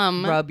to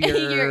come, rub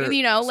your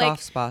you know, soft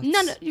like spots.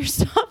 None of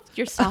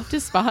your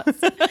softest spots,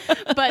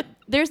 but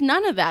there's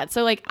none of that.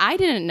 So like I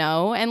didn't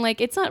know, and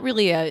like it's not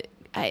really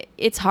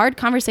it's hard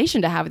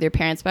conversation to have with your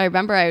parents. But I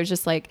remember I was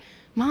just like,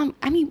 Mom,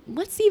 I mean,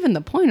 what's even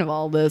the point of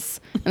all this?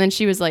 And then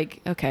she was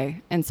like,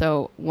 okay. And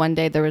so one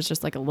day there was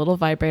just like a little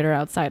vibrator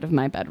outside of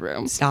my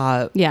bedroom.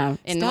 Stop. Yeah,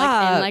 in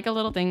like a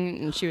little thing,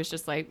 and she was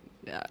just like.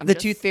 The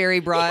tooth fairy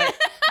brought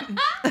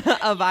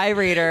a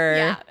vibrator.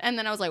 Yeah, and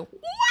then I was like,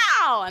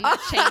 "Wow!" And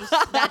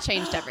that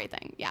changed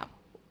everything. Yeah.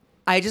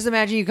 I just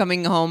imagine you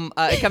coming home,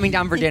 coming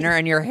down for dinner,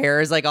 and your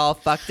hair is like all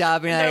fucked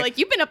up. And they're like,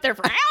 "You've been up there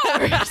for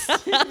hours."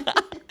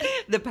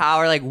 The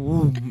power like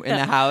whoom in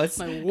the house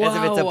like, as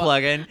if it's a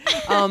plug-in.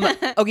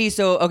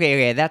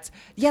 Okay. That's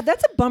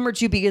a bummer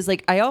too, because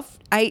like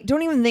I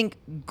don't even think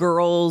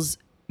girls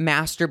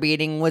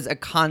masturbating was a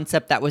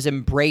concept that was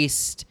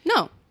embraced.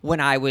 No. When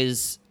I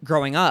was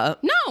growing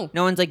up.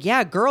 No one's like,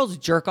 yeah, girls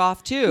jerk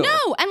off too.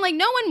 No, and like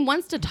no one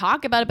wants to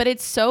talk about it, but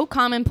it's so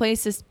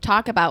commonplace to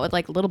talk about with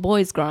like little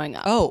boys growing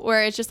up. Oh.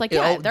 Where it's just like,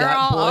 yeah, they're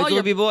all boys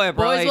will be boys.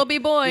 Boys will be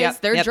boys.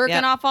 Yep, they're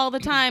jerking off all the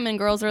time, and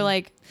girls are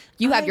like,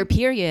 you have your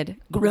period.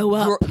 Grow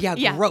up.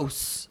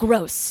 Gross.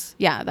 Gross.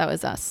 Yeah, that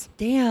was us.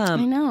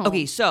 Damn. I know.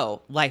 Okay,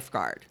 so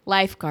lifeguard.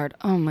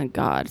 Oh my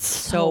God.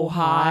 So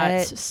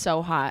hot.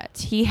 So hot.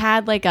 He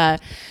had like a...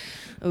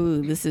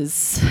 Ooh,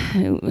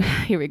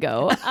 here we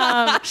go.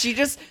 She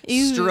just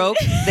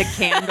stroked the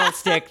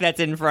candlestick that's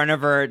in front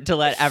of her to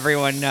let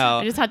everyone know.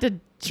 I just had to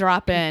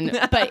drop in.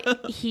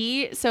 But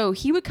he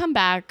would come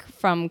back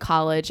from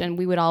college and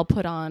we would all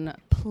put on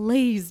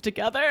plays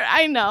together.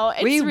 I know.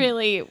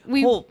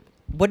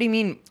 What do you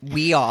mean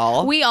we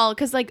all? We all,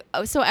 because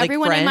so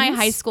everyone in my friends?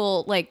 high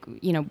school,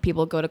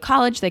 people go to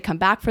college, they come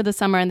back for the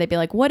summer, and they'd be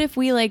like, what if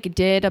we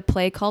did a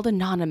play called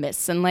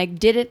Anonymous and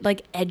did it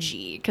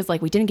edgy? Because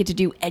we didn't get to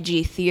do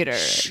edgy theater.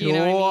 Sure. You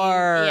know what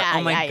I mean? Yeah,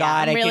 oh my yeah,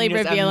 God. I'm I really can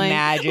just revealing.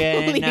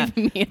 imagine Leave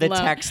me the alone.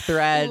 text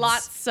threads.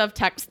 Lots of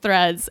text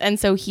threads. And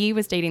so he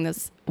was dating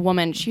this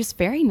woman. She was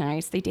very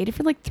nice. They dated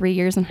for 3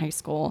 years in high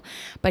school,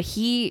 but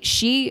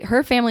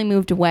her family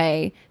moved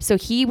away, so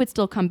he would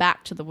still come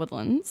back to the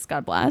Woodlands,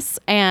 God bless,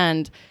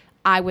 and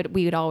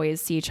we would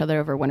always see each other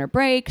over winter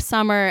break,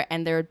 summer,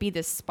 and there would be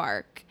this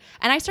spark.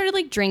 And I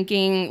started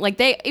drinking.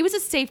 It was a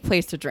safe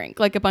place to drink,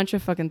 like a bunch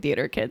of fucking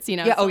theater kids, you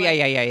know. Yeah. So,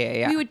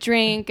 Yeah. we would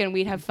drink and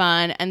we'd have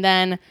fun, and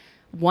then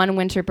one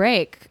winter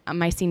break,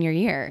 my senior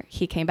year,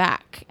 he came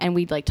back and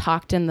we'd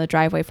talked in the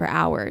driveway for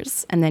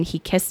hours, and then he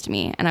kissed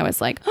me, and I was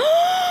like,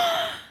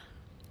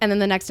 and then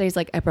the next day he's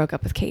like, I broke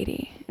up with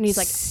Katie, and he's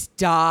like, and he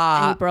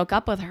Stop. broke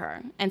up with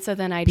her, and so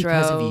then I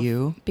Because drove of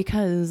you?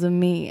 because of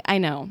me. I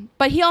know,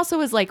 but he also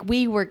was like,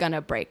 we were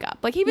gonna break up.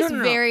 He was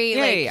No. very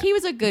Yeah. he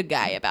was a good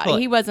guy about Cool. it.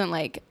 He wasn't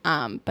but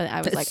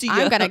I was like, See I'm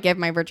ya. gonna give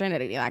my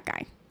virginity to that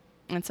guy,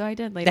 and so I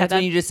did. Later, That's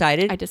when you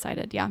decided? I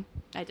decided, yeah,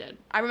 I did.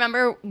 I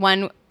remember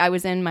I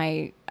was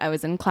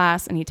in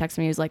class, and he texted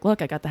me. He was like,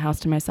 "Look, I got the house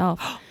to myself,"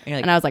 you're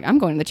like- and I was like, "I'm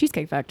going to the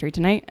Cheesecake Factory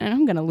tonight, and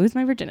I'm gonna lose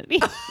my virginity."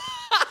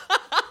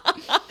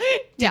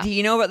 Did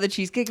he know about the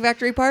Cheesecake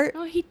Factory part?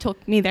 Oh, he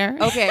took me there.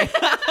 Okay.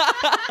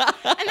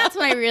 And that's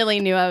when I really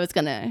knew I was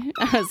gonna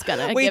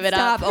Wait, give it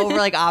stop up. over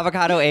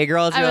avocado egg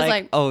rolls. I You're was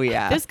like, oh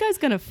yeah. this guy's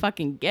gonna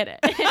fucking get it.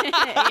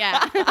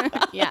 Yeah,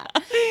 yeah.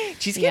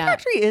 Cheesecake Yeah.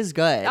 Factory is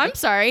good. I'm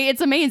sorry,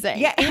 it's amazing.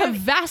 Yeah, a and-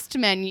 vast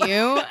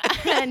menu.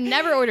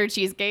 Never ordered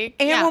cheesecake.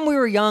 and yeah. when we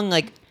were young,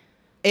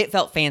 it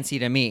felt fancy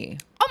to me.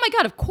 Oh my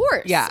god, of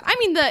course. Yeah. I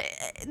mean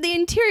the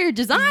interior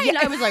design.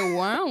 I was like,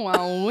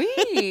 wow,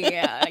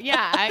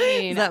 yeah. I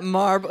mean, Is that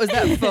marble? Is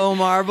that faux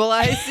marble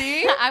I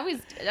see? I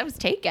was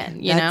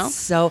taken. You That's know.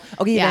 So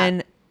okay, Yeah.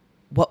 then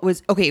what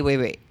was okay?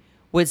 Wait.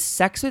 Was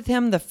sex with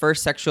him the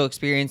first sexual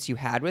experience you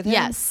had with him?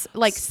 Yes,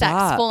 sex,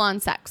 Stop. full on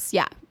sex.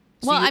 Yeah.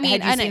 So Well, I mean,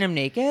 had you seen him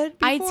naked?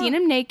 I'd before? seen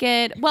him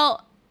naked.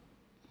 Well,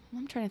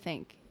 I'm trying to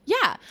think.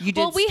 Yeah. You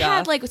Well, did we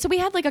had stuff? we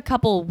had a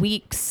couple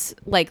weeks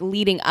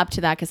leading up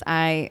to that because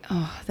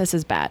this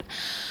is bad.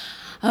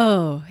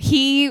 Oh,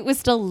 he was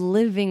still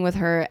living with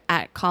her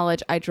at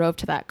college. I drove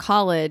to that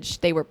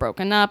college. They were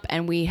broken up,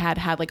 and we had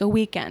a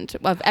weekend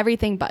of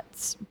everything but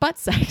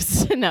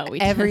sex. No, we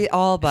didn't.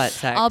 all butt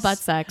sex. All butt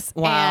sex.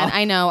 Wow. And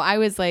I know I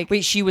was like,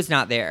 Wait, she was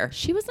not there.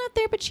 she was not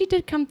there, but she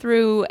did come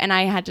through, and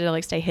I had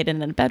to stay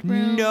hidden in the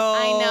bedroom. No.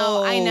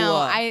 I know.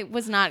 I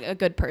was not a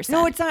good person.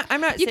 No, it's not. I'm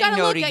not You saying gotta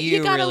no look. to you.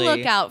 You gotta really.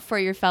 look out for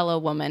your fellow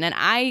woman, and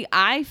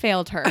I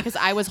failed her because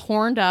I was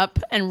horned up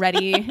and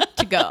ready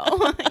to go.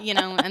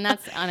 And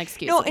that's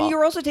unexcusable. No, and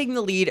you're also taking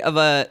the lead of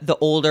the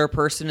older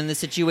person in the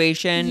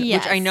situation,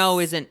 Yes. which I know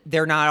isn't.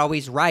 They're not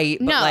always right,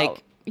 but no.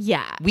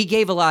 Yeah. we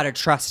gave a lot of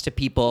trust to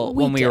people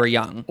when we did. were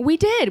young. We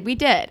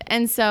did.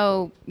 And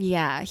so,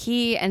 yeah,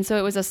 so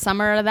it was a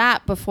summer of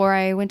that before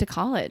I went to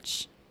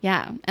college.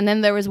 Yeah. And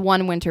then there was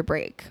one winter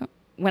break.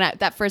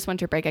 That first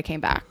winter break, I came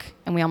back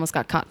and we almost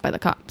got caught by the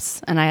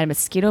cops, and I had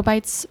mosquito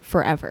bites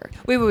forever.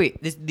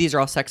 Wait. These are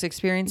all sex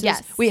experiences?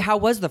 Yes. Wait, how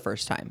was the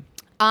first time?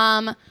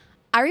 I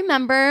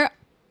remember,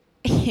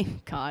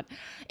 God,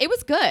 it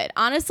was good.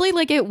 Honestly,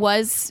 it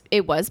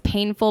was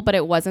painful, but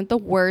it wasn't the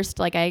worst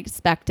I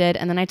expected.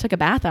 And then I took a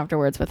bath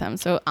afterwards with him.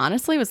 So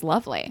honestly, it was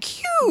lovely.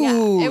 Cute.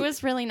 Yeah, it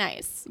was really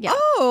nice. Yeah.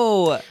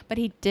 Oh. But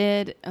he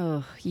did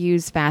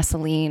use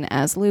Vaseline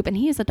as lube, and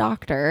he is a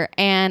doctor,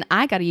 and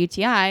I got a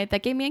UTI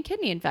that gave me a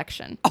kidney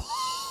infection.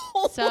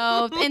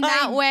 So in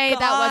that way, that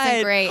God.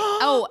 wasn't great.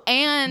 Oh,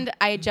 and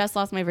I just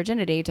lost my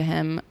virginity to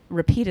him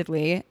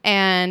repeatedly.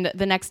 And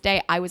the next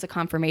day, I was a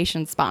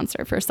confirmation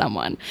sponsor for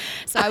someone.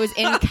 So I was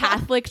in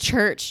Catholic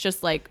church,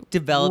 just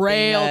Developing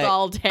railed a-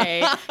 all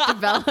day,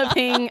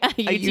 developing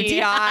a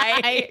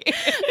UTI.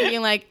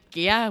 Being like,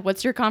 yeah,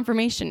 what's your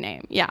confirmation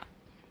name? Yeah.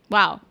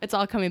 Wow, it's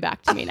all coming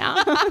back to me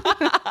now.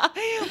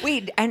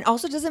 Wait, and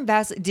also doesn't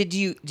Vaseline? Did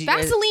you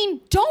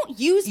Vaseline, don't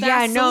use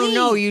Yeah, Vaseline.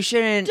 no, you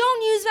shouldn't.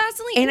 Don't use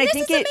Vaseline. And I this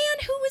think is a it-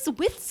 man who was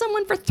with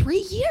someone for 3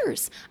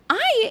 years.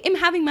 I am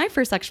having my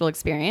first sexual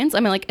experience.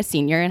 I'm a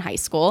senior in high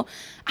school.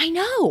 I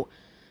know.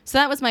 So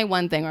that was my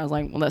one thing where I was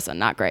like, well, listen,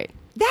 not great.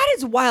 That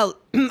is wild.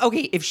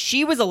 Okay, if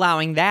she was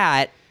allowing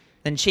that,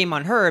 then shame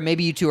on her.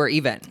 Maybe you two are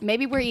even.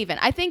 Maybe we're even.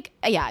 I think,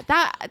 yeah,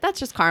 that's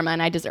just karma,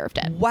 and I deserved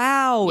it.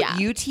 Wow. Yeah.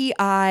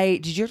 UTI.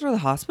 Did you have to go to the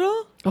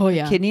hospital? Oh,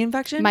 yeah. Kidney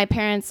infection? My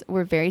parents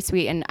were very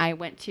sweet, and I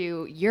went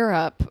to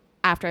Europe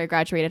after I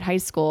graduated high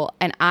school,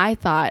 and I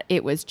thought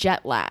it was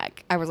jet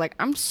lag. I was like,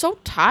 I'm so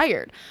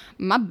tired.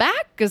 My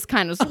back is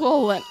kind of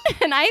swollen.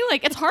 And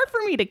it's hard for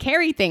me to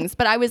carry things,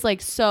 but I was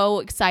so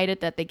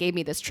excited that they gave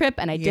me this trip,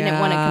 and I didn't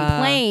want to Yeah.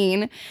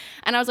 complain.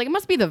 And I was like, it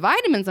must be the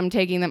vitamins I'm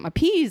taking that my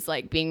pee's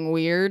being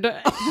weird.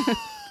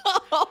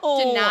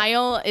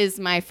 Denial is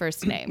my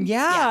first name.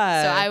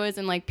 Yeah. So I was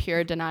in like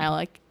pure denial.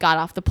 Like got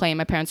off the plane.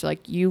 My parents were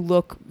like, "You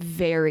look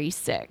very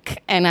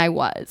sick," and I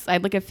was. I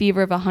had like a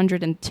fever of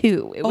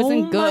 102. It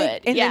wasn't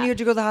good. And then you had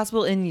to go to the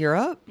hospital in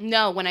Europe?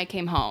 No, when I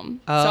came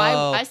home. So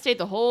Oh. I stayed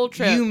the whole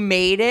trip You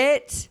made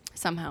it?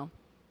 somehow.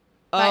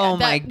 Oh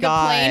The my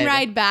God. The plane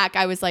ride back,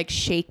 I was like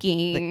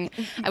shaking.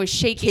 I was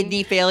shaking.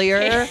 Kidney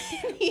failure?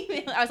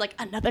 I was like,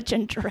 another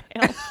ginger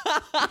ale.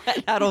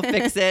 That'll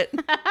fix it.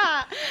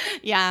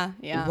 Yeah.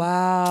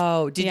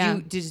 Wow. Do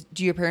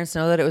your parents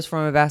know that it was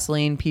from a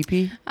Vaseline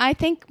pee-pee? I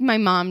think my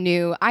mom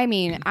knew. I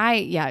mean,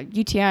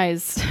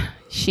 UTIs.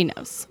 She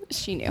knows.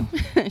 She knew.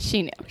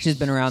 She knew. She's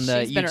been around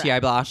the She's been UTI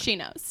around. block. She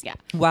knows. Yeah.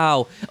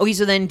 Wow. Okay,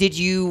 so then did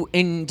you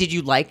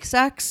like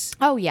sex?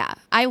 Oh yeah,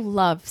 I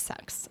love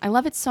sex. I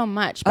love it so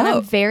much, but Oh.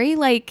 I'm very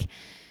like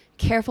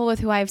careful with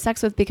who I have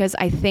sex with because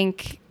I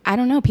think I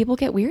don't know, people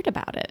get weird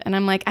about it, and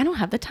I'm like, I don't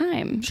have the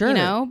time, Sure. you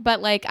know.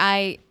 But like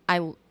I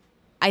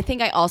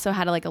think I also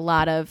had like a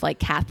lot of like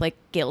Catholic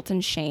guilt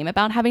and shame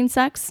about having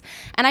sex,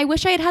 and I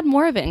wish I had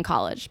more of it in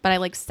college. But I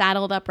like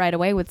saddled up right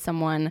away with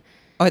someone.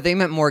 Oh, I think you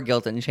meant more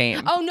guilt and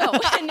shame. Oh no,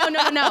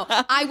 no!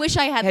 I wish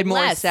I had More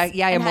less. sex.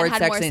 Yeah, and more had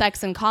sex more in-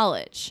 sex in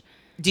college.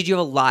 Did you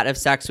have a lot of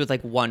sex with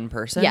like one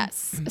person?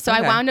 Yes. So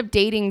Okay. I wound up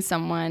dating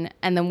someone,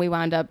 and then we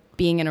wound up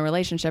being in a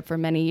relationship for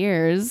many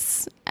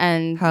years.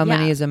 And How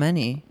many yeah, is a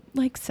many?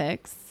 like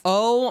 6.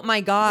 Oh my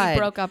God. We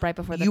broke up right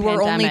before the You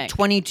pandemic. were only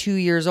 22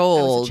 years I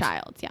old. was a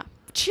child. Yeah.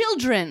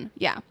 Children.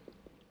 Yeah.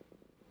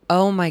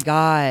 Oh my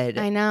God.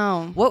 I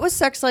know. What was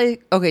sex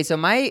like? Okay, so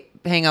my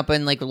hang up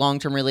in like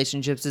long-term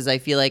relationships is I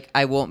feel like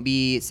I won't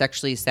be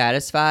sexually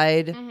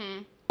satisfied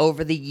Mm-hmm.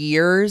 over the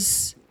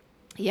years.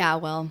 Yeah.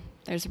 Well,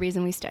 there's a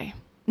reason we stay.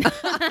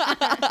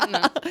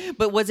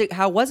 But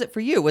how was it for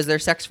you? Was there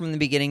sex from the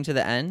beginning to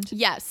the end?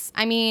 Yes.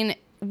 I mean,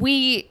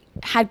 we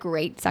had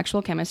great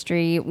sexual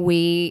chemistry.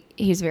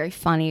 He's very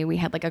funny. We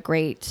had a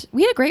great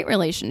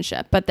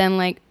relationship, but then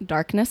like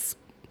darkness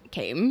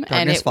came and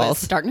Darkness it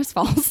falls. was darkness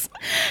falls.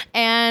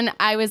 And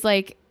I was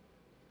like,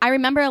 I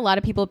remember a lot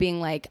of people being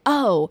like,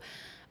 "Oh,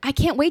 I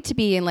can't wait to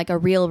be in like a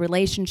real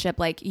relationship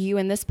like you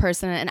and this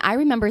person." And I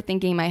remember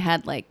thinking in my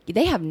head, like,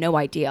 they have no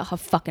idea how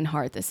fucking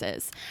hard this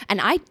is. And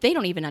they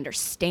don't even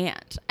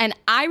understand. And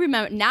I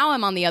remember now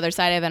I'm on the other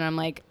side of it and I'm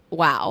like,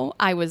 wow,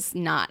 I was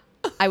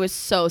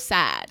so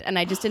sad. And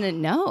I just didn't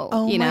know,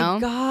 Oh you know? my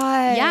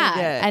God.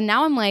 Yeah. And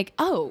now I'm like,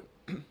 oh,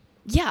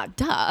 yeah,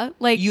 duh.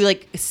 Like, You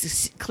like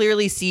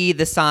clearly see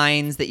the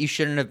signs that you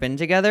shouldn't have been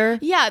together.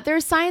 yeah,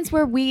 there's signs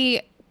where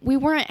we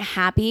weren't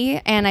happy.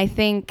 And I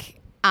think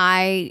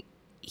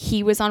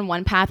he was on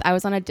one path. I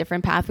was on a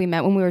different path. We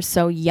met when we were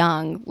so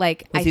young.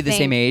 Like, Was he the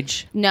same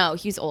age? No,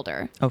 he's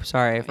older. Oh,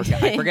 sorry.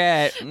 I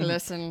forget.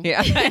 Listen.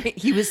 Yeah.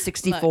 He was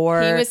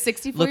 64. He was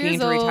 64 looking years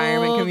into old.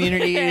 retirement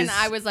communities. And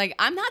I was like,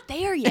 I'm not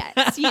there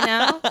yet, you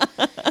know?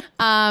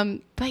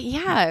 But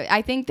yeah,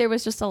 I think there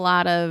was just a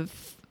lot of,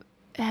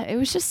 it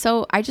was just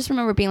so, I just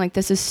remember being like,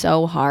 this is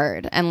so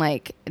hard. And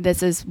like,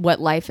 this is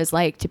what life is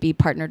like to be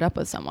partnered up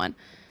with someone.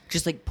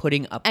 just like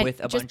putting up And with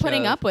a bunch just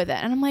putting of... up with it.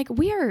 And I'm like,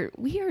 we are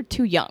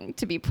too young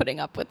to be putting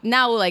up with.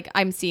 Now, like,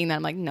 I'm seeing that.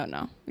 I'm like,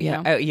 no. You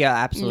know? Yeah,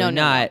 absolutely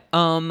No. not.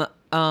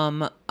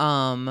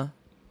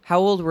 How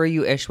old were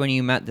you ish when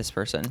you met this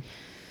person?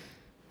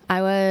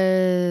 I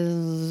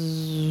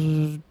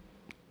was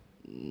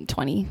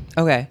 20.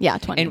 Okay. Yeah,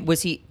 20. And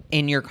was he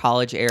in your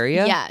college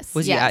area? Yes.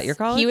 Was he at your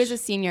college? He was a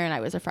senior and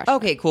I was a freshman.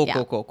 Okay, cool.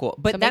 Yeah.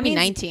 But So that maybe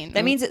means 19.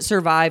 That means it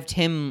survived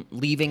him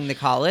leaving the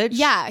college.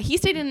 Yeah, he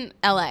stayed in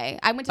LA.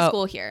 I went to Oh.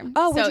 school here.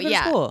 Oh, where'd so you go to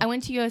yeah, school? I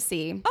went to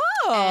USC.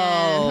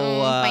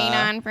 Oh. Playing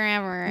on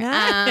forever.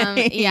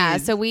 Nice. Yeah,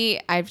 so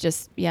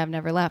I've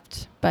never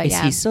left. But Is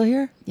yeah. he still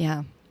here?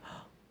 Yeah.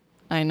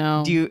 I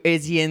know.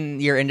 Is he in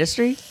your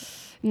industry?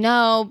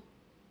 No.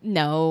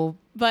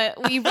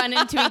 But we run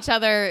into each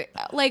other,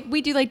 like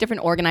we do like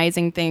different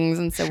organizing things,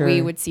 and so we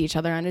Sure. would see each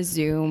other on a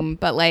Zoom.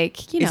 But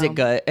like, you know, Is it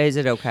good? Is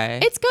it okay?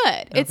 It's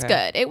good. It's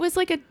Okay. good. It was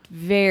like a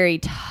very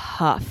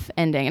tough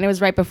ending, and it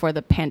was right before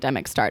the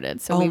pandemic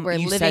started. So we were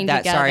you living said that.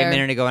 together. Sorry, a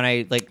minute ago, and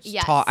I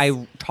Yes.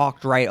 I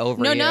talked right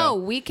over you. No,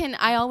 we can.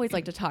 I always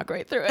like to talk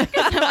right through it.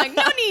 I'm like,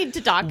 no need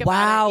to talk about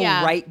Wow, it.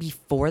 Yeah. right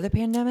before the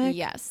pandemic.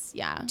 Yes.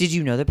 Yeah. Did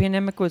you know the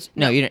pandemic was?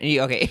 No, you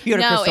didn't. Okay, you had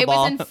a No, crystal it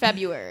ball. was in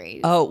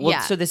February. Oh,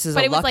 well, so this is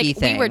but a it was lucky like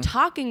thing. we were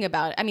talking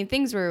about. I mean,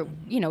 things were,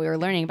 we were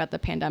learning about the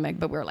pandemic,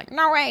 but we were like,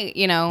 no way,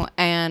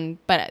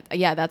 but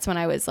yeah, that's when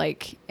I was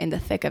like in the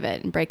thick of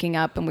it and breaking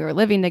up, and we were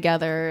living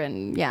together,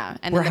 and yeah,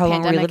 and then the How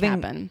long were you pandemic living?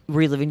 happened.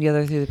 Were you living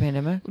together through the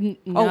pandemic?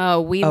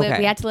 No, we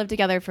okay. had to live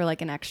together for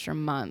like an extra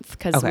month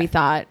because Okay. we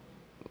thought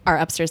our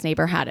upstairs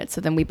neighbor had it. So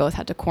then we both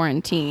had to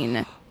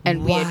quarantine,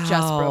 and we had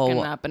just broken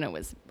Wow. up, and it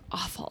was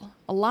awful.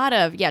 A lot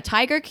of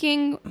Tiger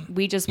King.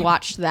 We just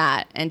watched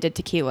that and did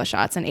tequila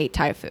shots and ate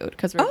Thai food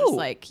because we're Oh. just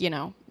like,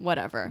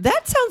 whatever.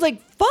 That sounds like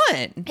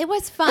fun. It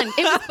was fun.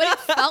 But it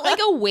felt like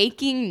a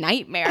waking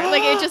nightmare.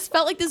 Like it just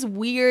felt like this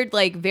weird,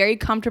 like very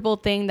comfortable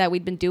thing that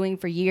we'd been doing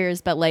for years.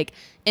 But like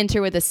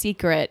Enter with a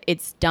Secret,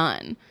 it's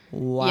done.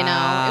 Wow.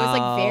 It was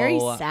like very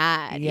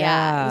sad. Yeah, it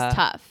Yeah. was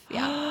tough.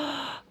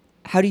 Yeah.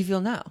 How do you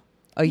feel now?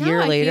 A Now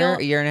year I later, feel-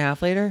 a year and a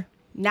half later?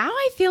 Now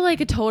I feel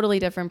like a totally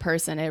different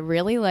person. It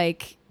really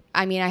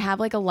I mean, I have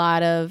like a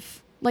lot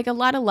of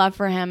love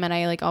for him, and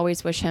I like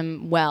always wish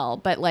him well.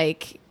 But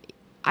like,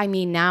 I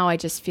mean, now I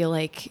just feel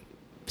like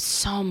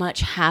so much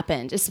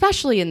happened,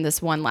 especially in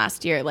this one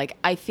last year. Like,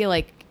 I feel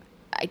like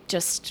I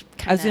just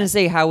kinda, I was going to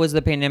say, how was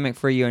the pandemic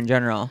for you in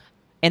general?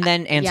 And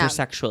then answer yeah.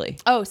 sexually.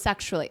 Oh,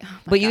 sexually. Oh, my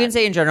But you God. can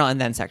say in general and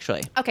then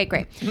sexually. Okay,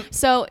 great.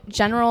 So,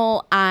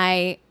 general,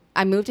 I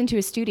moved into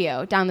a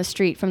studio down the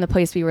street from the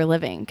place we were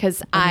living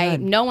because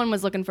God. no one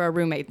was looking for a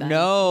roommate then.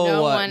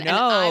 No, one. And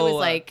I was no.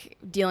 like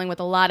dealing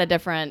with a lot of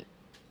different,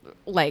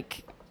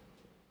 like,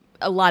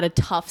 a lot of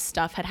tough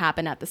stuff had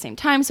happened at the same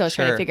time. So I was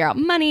trying Sure. to figure out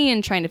money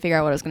and trying to figure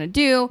out what I was going to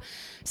do.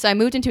 So I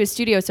moved into a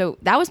studio. So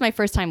that was my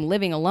first time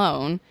living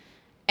alone.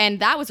 And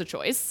that was a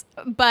choice.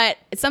 But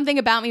something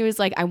about me was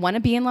like, I want to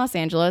be in Los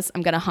Angeles.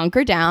 I'm going to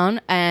hunker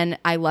down. And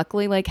I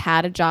luckily like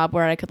had a job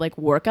where I could like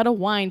work at a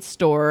wine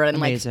store and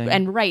Amazing. like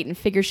and write and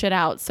figure shit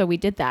out. So we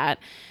did that.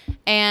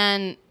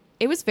 And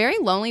it was very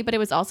lonely, but it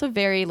was also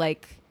very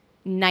like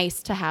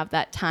nice to have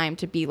that time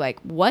to be like,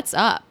 what's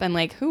up? And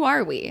like, who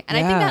are we? And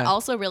I think that Yeah.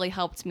 also really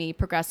helped me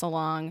progress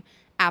along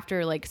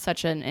after like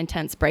such an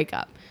intense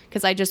breakup.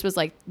 Because I just was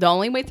like, the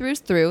only way through is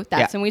through.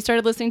 That's Yeah. when we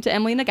started listening to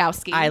Emily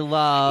Nagoski. I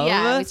love.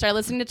 Yeah, we started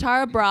listening to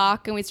Tara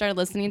Brock, and we started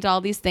listening to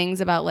all these things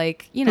about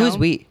like, you know, Who's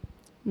we?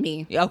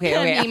 me.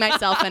 Okay. Me,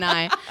 myself, and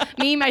I.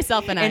 Me,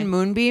 myself, and I. And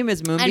Moonbeam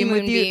is Moonbeam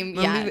with you. Moonbeam,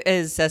 yeah. Moonbeam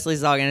is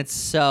Cecily's dog, and it's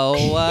so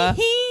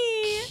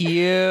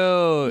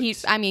cute.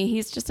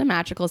 He's just a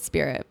magical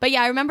spirit. But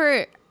yeah, I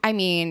remember. I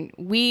mean,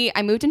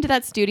 I moved into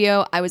that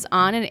studio. I was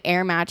on an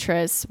air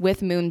mattress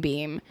with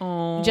Moonbeam.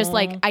 Just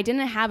like I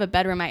didn't have a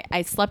bedroom.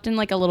 I slept in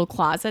like a little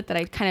closet that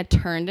I kind of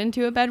turned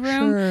into a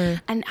bedroom.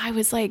 Sure. And I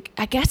was like,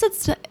 I guess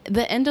it's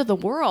the end of the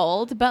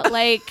world, but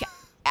like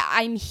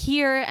I'm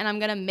here and I'm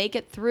gonna make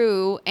it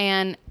through.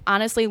 And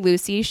honestly,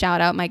 Lucy,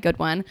 shout out, my good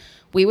one.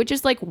 We would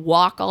just like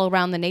walk all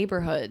around the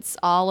neighborhoods,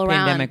 all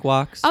around. Pandemic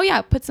walks. Oh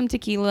yeah, put some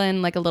tequila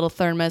in like a little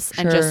thermos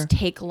and Sure. just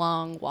take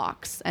long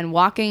walks. And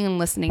walking and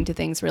listening to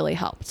things really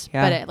helped.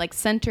 Yeah. But it like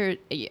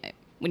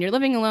when you're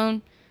living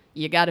alone,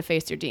 you got to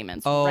face your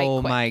demons. Oh, right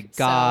quick. my So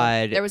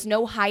God. there was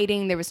no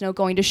hiding. There was no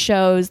going to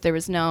shows. There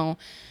was no.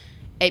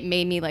 It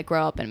made me like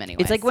grow up in many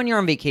ways. It's like when you're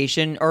on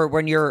vacation or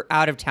when you're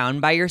out of town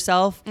by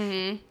yourself.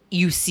 Mm-hmm.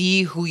 You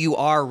see who you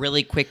are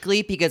really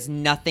quickly because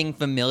nothing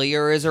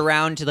familiar is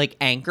around to like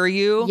anchor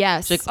you.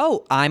 Yes. It's like,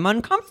 oh, I'm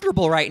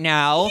uncomfortable right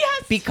now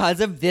Yes.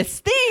 because of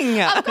this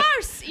thing. Of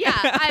course.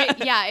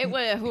 Yeah. It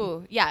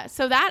was. Yeah.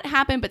 So that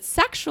happened. But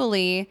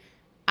sexually,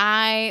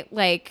 I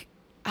like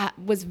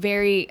was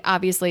very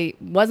obviously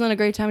wasn't a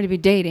great time to be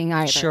dating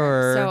either.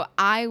 Sure. So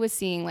I was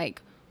seeing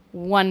like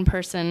one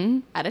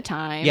person at a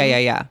time.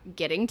 Yeah.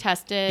 Getting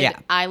tested. Yeah.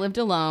 I lived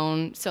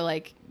alone. So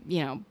like,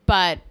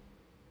 but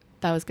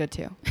that was good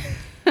too.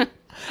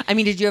 I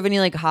mean, did you have any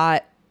like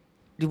hot?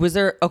 Was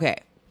there? Okay.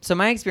 So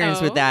my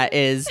experience with Oh. that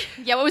is,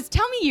 Yeah.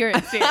 Tell me your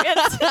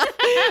experience.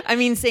 I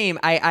mean, same.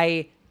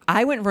 I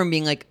went from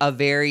being like a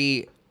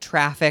very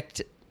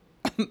trafficked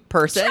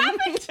person.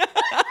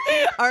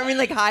 Or I mean,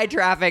 like high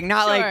traffic,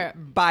 not Sure.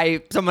 like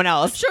by someone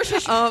else. Sure.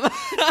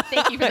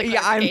 Thank you for the Yeah,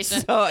 I'm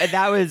clarification. so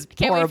that was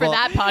Can't horrible. wait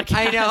for that I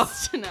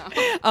podcast.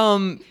 know.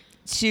 No.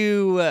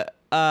 To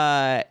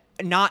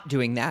not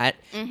doing that,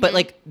 but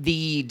like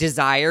the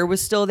desire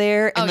was still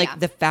there, and Oh, like yeah.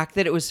 the fact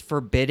that it was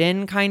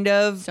forbidden kind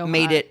of So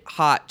made hot. it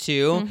hot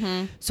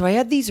too. So I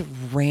had these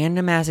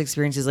random ass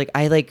experiences. Like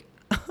I like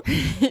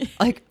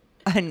like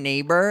a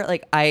neighbor,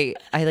 like I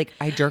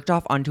jerked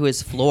off onto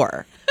his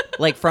floor,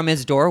 like from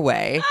his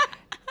doorway,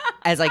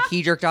 as like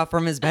he jerked off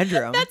from his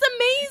bedroom. That's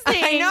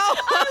amazing. I know.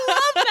 I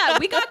love that.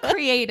 We got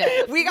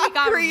creative. We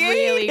got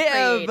really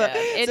creative. creative.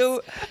 It's,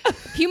 So-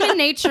 human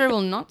nature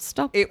will not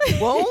stop. It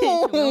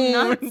won't. will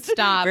not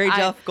stop. Very I-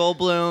 Jeff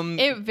Goldblum.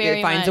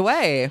 It finds a much.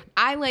 way.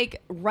 I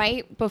like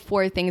right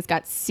before things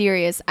got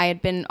serious, I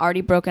had been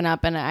already broken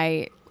up, and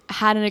I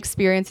had an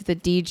experience with a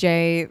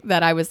DJ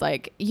that I was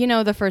like,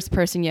 the first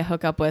person you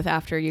hook up with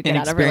after you get An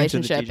out of a experience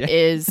with a relationship DJ.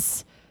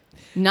 is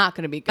not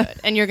going to be good.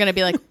 And you're going to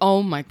be like,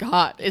 oh my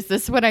God, is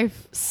this what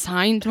I've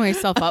signed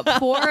myself up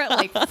for?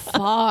 Like,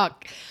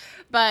 fuck.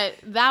 But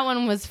that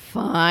one was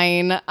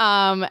fine.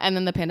 And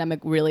then the pandemic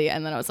really,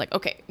 and then I was like,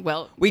 okay,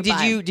 well, Wait,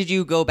 goodbye. did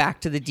you go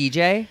back to the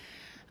DJ?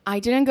 I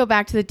didn't go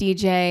back to the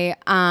DJ.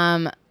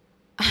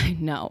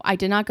 No, I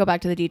did not go back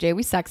to the DJ.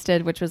 We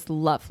sexted, which was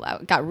lovely.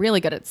 Got really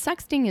good at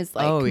sexting. Is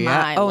like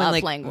my love and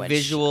like language.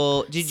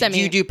 visual. Do Semi-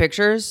 you do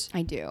pictures?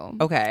 I do.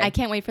 Okay. I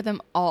can't wait for them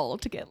all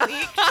to get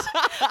leaked.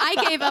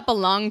 I gave up a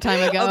long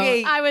time ago.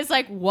 Okay. I was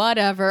like,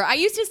 whatever. I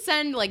used to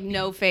send like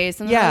no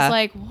face, and then I Yeah. was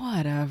like,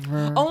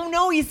 whatever. Oh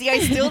no! You see, I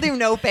still do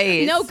no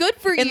face. No, good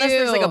for Unless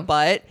there's like you. a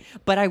butt.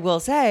 But I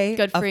will say,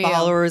 Good for a you.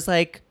 follower is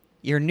like,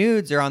 your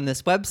nudes are on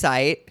this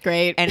website.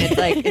 Great. And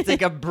it's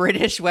like a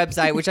British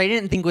website, which I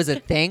didn't think was a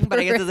thing, but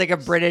I guess it's like a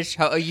British,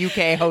 a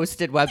UK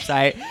hosted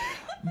website.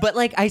 But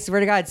like, I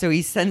swear to God, so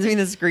he sends me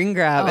the screen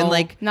grab and Oh,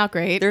 like, not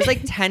great. there's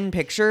like 10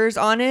 pictures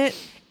on it.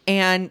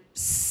 and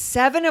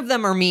 7 of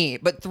them are me,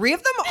 but 3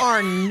 of them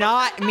are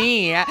not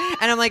me. And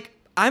I'm like,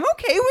 I'm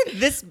okay with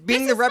this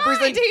being the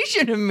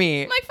representation of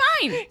me. I'm like,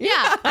 fine.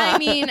 Yeah. I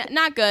mean,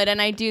 not good.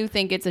 And I do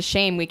think it's a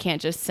shame we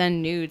can't just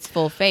send nudes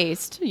full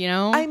faced, you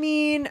know? I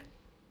mean,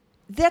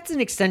 that's an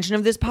extension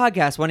of this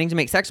podcast, wanting to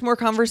make sex more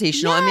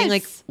conversational. I mean,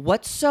 like, Yes.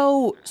 what's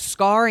so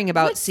scarring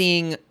about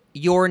seeing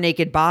your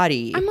naked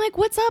body? I'm like,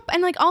 what's up?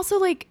 And like, also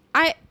like,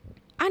 I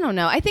don't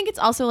know. I think it's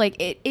also like,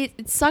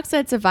 it sucks that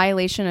it's a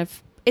violation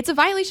of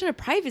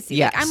privacy.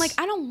 Yes. Like, I'm like,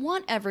 I don't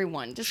want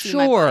everyone to see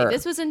my Sure. body.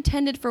 This was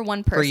intended for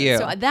one person. you.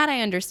 So that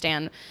I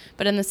understand.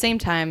 But in the same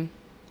time,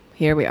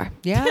 here we are.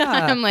 Yeah.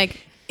 I'm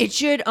like, It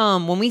should,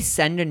 when we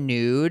send a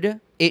nude,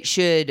 it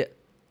should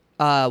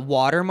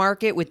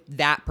watermark it with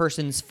that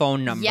person's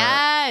phone number.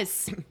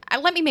 yes.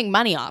 Let me make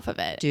money off of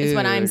it, is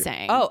what I'm Dude.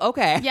 saying. Oh,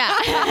 okay. Yeah.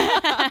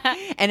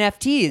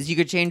 NFTs. You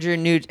could change your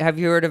nude. Have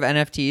you heard of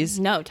NFTs?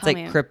 No, It's tell like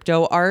me.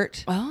 crypto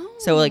art. Oh.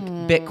 So like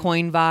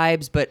Bitcoin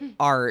vibes, but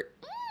art.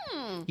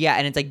 Yeah,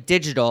 and it's like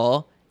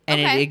digital, and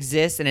it Okay.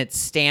 exists, and it's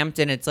stamped,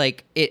 and it's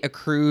like it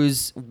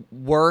accrues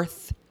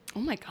worth. Oh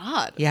my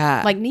God.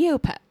 Yeah. Like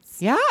Neopets.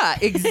 Yeah,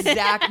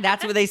 exact.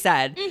 That's what they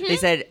said. They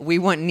said we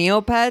want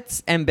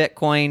Neopets and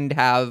Bitcoin to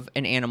have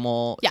an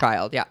animal Yeah.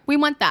 child. Yeah. We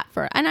want that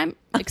and I'm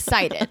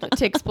excited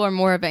to explore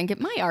more of it and get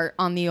my art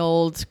on the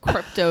old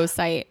crypto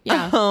site.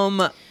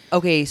 Yeah.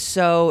 Okay,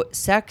 so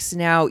sex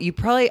now. You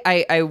probably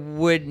I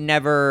would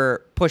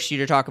never push you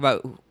to talk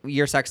about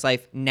your sex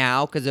life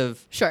now because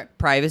of Sure.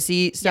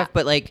 privacy stuff. Yeah.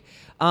 But like,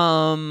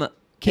 can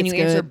It's you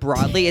answer good.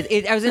 broadly?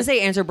 I was gonna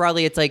say answer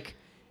broadly. It's like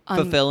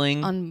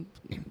fulfilling.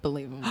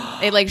 Unbelievable.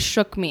 It like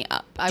shook me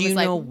up. I Do was you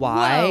like, know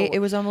why whoa. it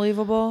was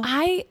unbelievable?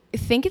 I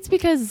think it's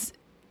because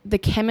the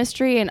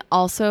chemistry and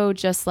also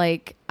just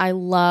like I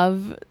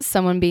love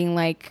someone being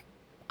like,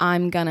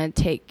 I'm gonna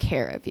take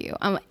care of you.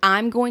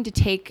 I'm going to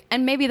take,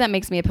 and maybe that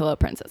makes me a pillow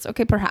princess.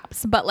 Okay,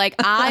 perhaps. But like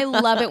I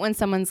love it when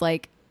someone's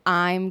like,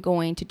 I'm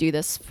going to do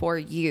this for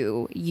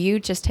you. You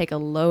just take a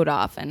load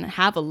off and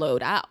have a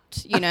load out,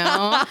 you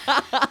know?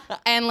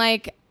 And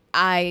like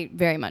I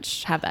very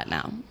much have that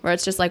now, where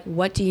it's just like,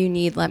 what do you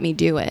need? Let me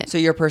do it. So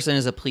your person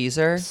is a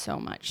pleaser. So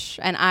much.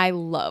 And I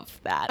love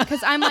that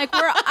because I'm like,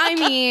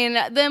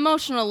 the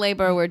emotional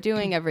labor we're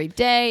doing every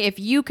day, if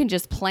you can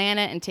just plan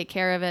it and take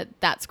care of it,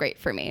 that's great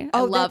for me.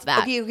 I love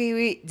that.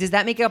 Okay. Does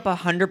that make up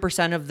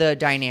 100% of the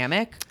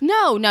dynamic?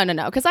 No.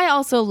 Because I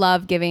also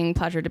love giving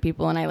pleasure to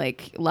people and I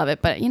like love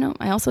it. But, you know,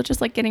 I also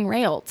just like getting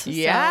railed. So,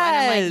 and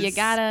I'm like, you Yes.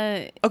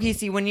 gotta. Okay,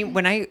 see,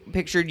 when I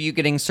pictured you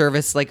getting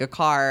service like a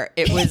car,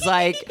 it was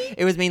like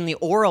it was mainly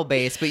oral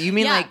based, but you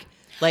mean Yeah.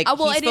 like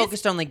Well, he's it is-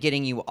 focused on like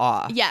getting you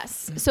off.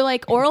 Yes. So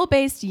like oral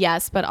based,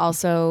 yes, but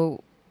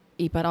also,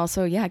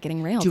 yeah,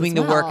 getting railed. Doing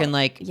as the work well. and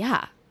like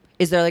Yeah.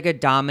 is there like a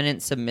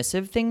dominant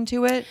submissive thing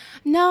to it?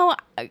 No,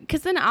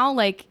 because then I'll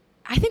like.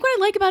 I think what I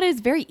like about it is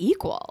very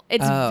equal.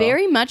 It's Oh.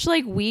 very much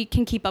like we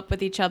can keep up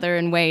with each other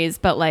in ways,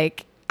 but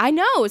like I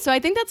know. So I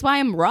think that's why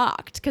I'm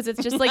rocked because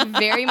it's just like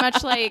very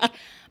much like.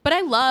 But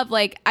I love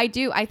like I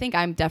think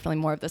I'm definitely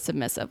more of the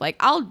submissive. Like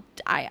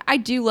I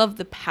do love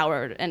the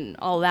power and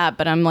all that,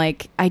 but I'm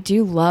like I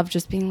do love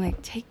just being like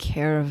take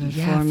care of it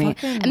Yeah, for me.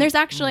 fucking And there's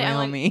actually I'm rail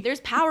like me.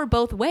 there's power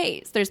both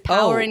ways. There's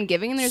power Oh, in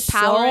giving and there's so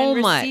power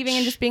in much. receiving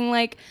and just being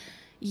like,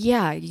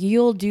 yeah,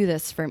 you'll do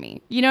this for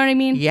me. You know what I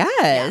mean?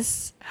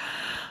 Yes.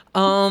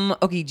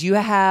 Okay, do you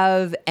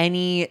have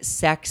any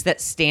sex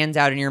that stands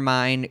out in your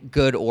mind,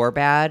 good or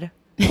bad?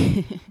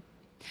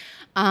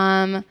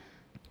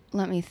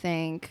 Let me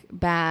think.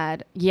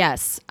 Bad.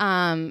 Yes.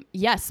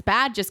 Yes.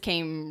 Bad just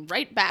came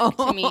right back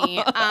to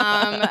me.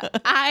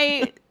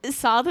 I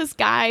saw this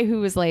guy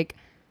who was like,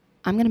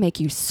 I'm going to make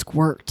you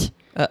squirt.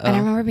 Uh-oh. And I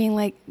remember being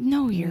like,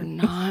 no, you're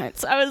not.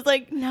 So I was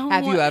like, no.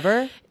 Have you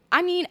ever?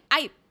 I mean,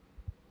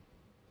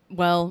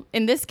 well,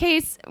 in this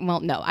case,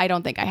 no, I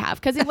don't think I have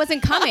because it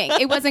wasn't coming.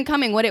 It wasn't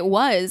coming. What it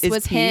was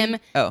Is pee? him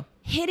Oh.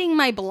 hitting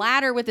my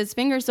bladder with his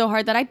fingers so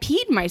hard that I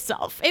peed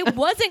myself. It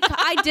wasn't,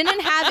 I didn't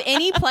have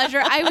any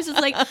pleasure. I was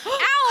just like, ow.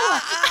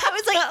 I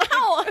was like,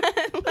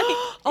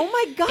 ow. Oh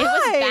my god. It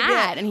was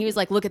bad. And he was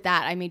like, look at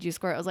that. I made you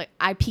squirt. I was like,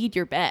 I peed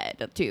your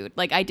bed, dude.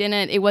 Like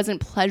it wasn't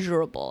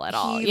pleasurable at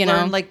all. He you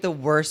learned know? like the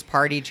worst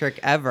party trick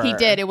ever. He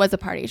did. It was a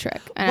party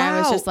trick. And I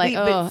was Wow. just like,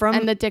 Wait, but oh, from-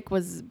 and the dick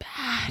was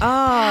bad.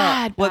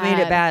 Oh, what made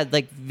it bad. bad?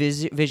 Like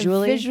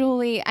visually?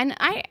 Visually. And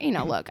I,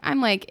 look, I'm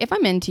like, if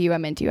I'm into you,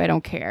 I'm into you. I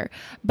don't care.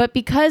 But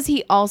because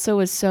he also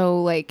was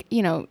so like,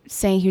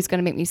 saying he was going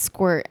to make me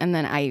squirt and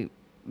then I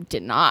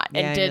did not and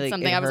Yeah, did like,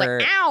 something. it I was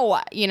hurt. like,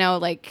 ow,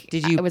 like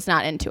Did you- I was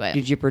not into it.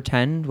 Did you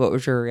pretend? What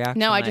was your reaction?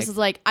 No, I just was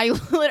like,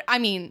 I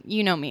mean,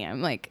 you know me.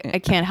 I'm like, I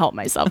can't help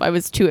myself. I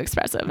was too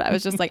expressive. I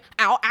was just like,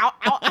 ow, ow,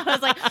 ow. I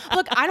was like,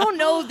 look, I don't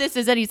know if this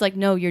is it. He's like,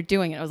 no, you're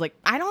doing it. I was like,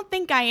 I don't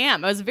think I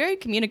am. I was very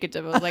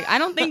communicative. I was like, I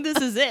don't think this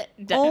is it,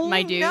 Oh,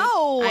 my dude.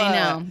 no. I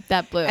know.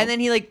 That blew. And then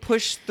he like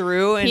pushed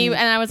through and and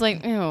I was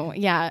like, ew,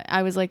 yeah.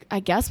 I was like, I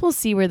guess we'll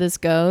see where this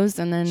goes.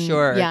 And then,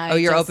 sure. yeah. Oh,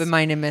 your just-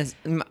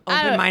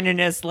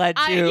 open-mindedness led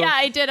to I you. Yeah,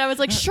 I did. I was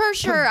like,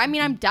 sure. I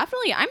mean, I'm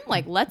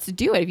like, let's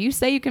do it. If you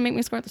say you can make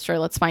me squirt, sure,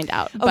 let's find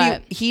out. Oh,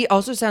 But he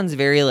also sounds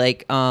very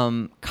like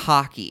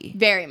cocky.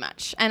 very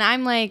much. And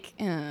I'm like,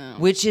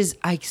 Which is,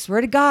 I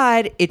swear to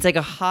God, it's like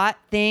a hot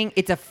thing.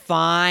 It's a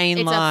fine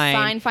It's a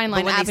line. fine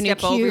But when Avenue they step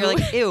Q. over, you're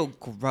like, ew,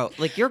 gross.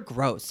 Like, you're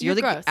gross. You're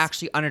You're like gross.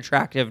 actually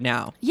unattractive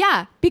now.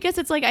 yeah, because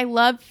it's like, I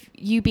love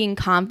you being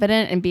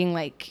confident and being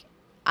like,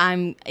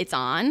 it's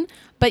on.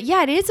 But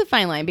yeah, it is a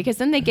fine line because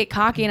then they get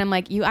cocky and I'm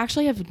like, you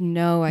actually have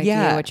no idea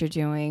Yeah. what you're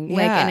doing. Yeah.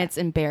 Like, and it's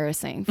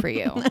embarrassing for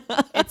you.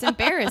 It's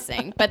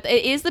embarrassing. But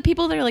it is the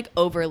people that are like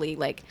overly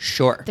like,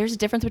 Sure. there's a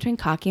difference between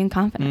cocky and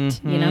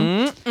confident, you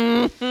know?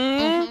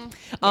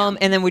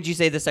 And then would you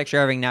say the sex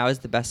you're having now is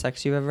the best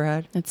sex you've ever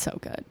had? It's so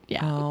good.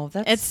 Yeah. Oh,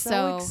 that's It's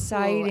so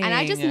exciting. cool. And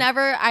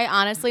I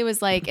honestly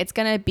was like, it's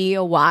going to be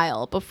a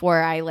while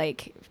before I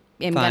like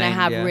am going to Fine,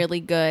 have yeah. really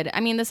good.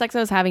 I mean, the sex I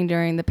was having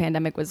during the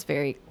pandemic was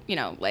very,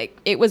 like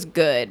it was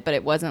good, but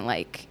it wasn't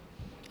like,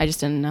 I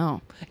just didn't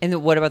know. And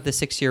then what about the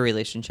 6-year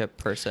relationship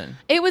person?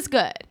 It was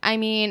good. I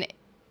mean,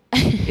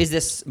 Is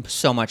this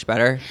so much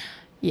better?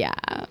 yeah.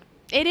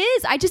 It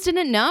is. I just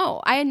didn't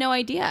know. I had no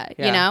idea.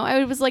 Yeah. You know,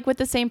 I was like with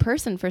the same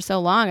person for so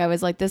long. I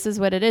was like, this is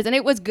what it is. And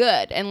it was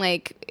good. And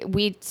like,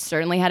 we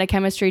certainly had a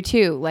chemistry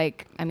too.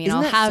 Like, I mean, Isn't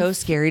I'll that have. so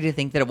scary to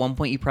think that at one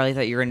point you probably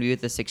thought you were going to be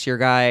with a 6-year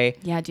guy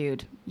Yeah,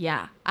 dude.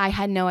 Yeah. I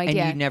had no and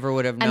idea. you never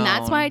would have known. And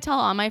that's why I tell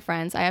all my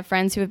friends. I have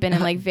friends who have been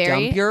in like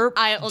very. dump your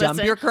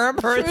listen, current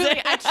person.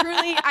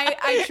 Truly,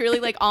 I truly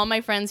like all my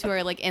friends who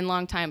are like in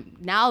long time.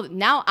 Now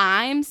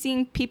I'm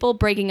seeing people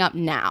breaking up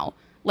now.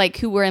 Like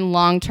who were in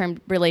long-term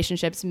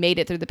relationships, made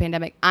it through the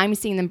pandemic. I'm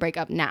seeing them break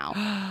up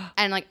now.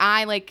 And like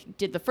I like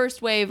did the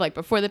first wave like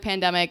before the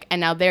pandemic and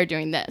now they're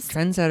doing this.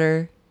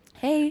 Trendsetter.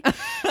 Hey.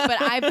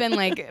 But I've been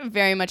like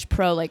very much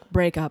pro like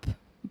break up.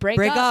 Break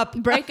up.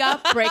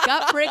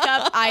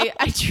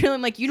 I truly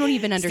am like, you don't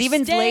even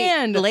understand.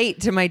 Steven's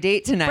late to my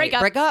date tonight.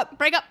 Break up.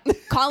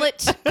 Call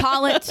it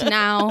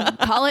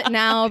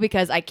now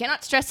because I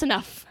cannot stress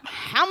enough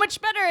how much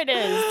better it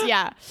is.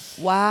 Yeah.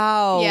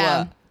 Wow.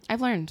 Yeah. I've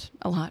learned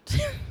a lot.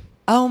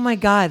 Oh my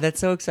God, that's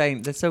so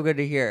exciting. That's so good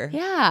to hear.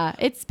 Yeah.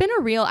 It's been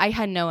I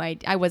had no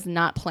idea. I was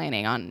not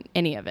planning on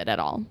any of it at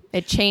all.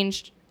 It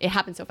changed. It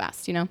happened so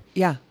fast, you know?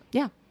 Yeah.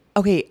 Yeah.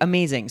 Okay,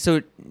 amazing.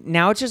 So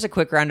now it's just a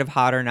quick round of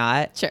hot or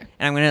not. Sure. And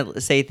I'm going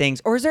to say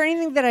things. Or is there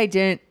anything that I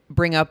didn't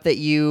bring up that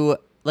you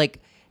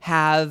like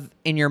have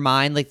in your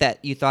mind, like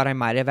that you thought I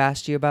might have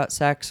asked you about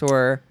sex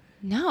or?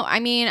 No, I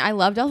mean, I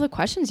loved all the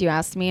questions you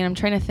asked me and I'm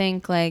trying to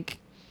think like,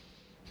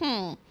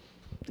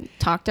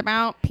 talked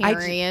about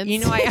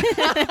periods.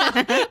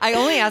 I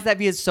only ask that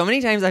because so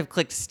many times I've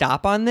clicked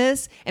stop on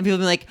this and people have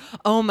been like,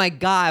 oh my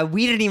God,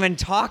 we didn't even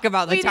talk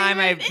about the time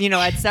I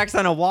had sex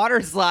on a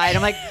water slide.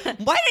 I'm like, why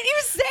didn't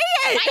you say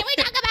it? Why did we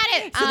talk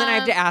about it? So then I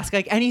have to ask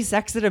like any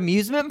sex at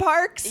amusement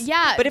parks?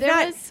 Yeah, But if there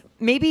not, was-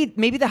 maybe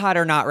the hot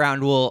or not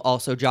round will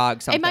also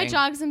jog something. It might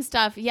jog some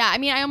stuff. Yeah. I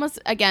mean, I almost,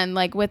 again,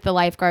 like with the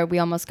lifeguard, we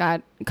almost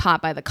got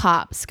caught by the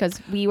cops because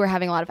we were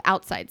having a lot of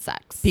outside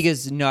sex.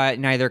 Because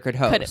neither could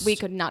host. We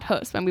could not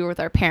host when we were with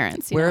our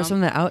parents. Where know? are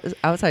some of the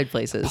outside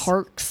places?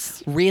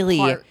 Parks. Really?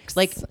 Parks.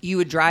 Like you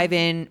would drive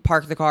in,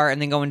 park the car,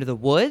 and then go into the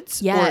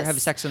woods? Yes. Or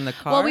have sex in the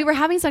car? Well, we were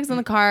having sex in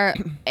the car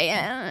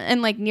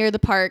and like near the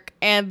park,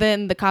 and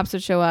then the cops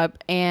would show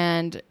up,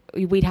 and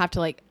we'd have to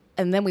like.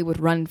 And then we would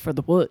run for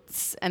the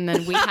woods, and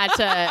then we had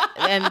to.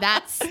 And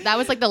that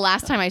was like the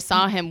last time I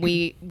saw him.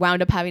 We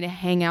wound up having to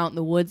hang out in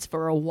the woods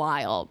for a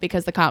while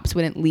because the cops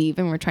wouldn't leave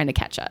and were trying to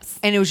catch us.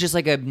 And it was just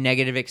like a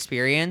negative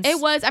experience? It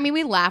was. I mean,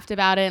 we laughed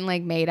about it and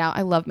like made out.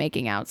 I love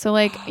making out. So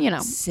like,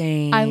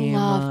 Same. I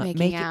love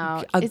making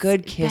out. A It's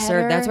good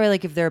kisser. better. That's why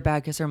like if they're a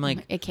bad kisser, I'm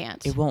like, it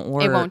can't. It won't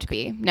work. It won't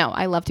be. No,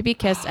 I love to be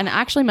kissed and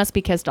actually must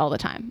be kissed all the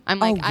time. I'm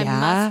like, Oh, I yeah?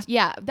 must.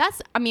 Yeah,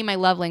 my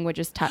love language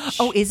is touch.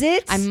 Oh, is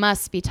it? I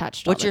must be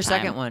touched. What's all your the time.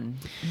 second one?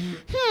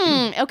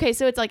 Okay,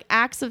 so it's like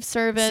acts of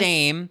service.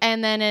 Same.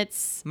 And then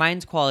it's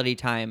Mine's quality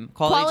time.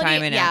 Quality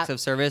time and yeah. acts of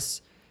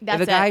service.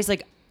 That's if a it. guy's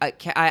like,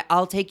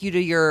 I'll take you to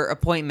your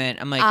appointment,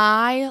 I'm like,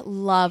 I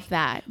love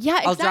that. Yeah,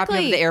 exactly. I'll drop you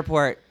off at the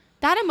airport.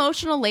 That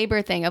emotional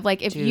labor thing of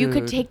like if you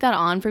could Dude. take that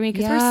on for me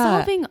because we're Yeah.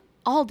 solving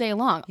all day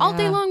long. All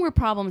day Yeah. long we're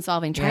problem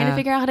solving, trying Yeah. to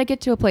figure out how to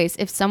get to a place.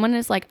 If someone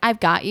is like, I've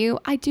got you,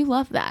 I do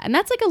love that. And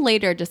that's like a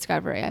later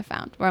discovery I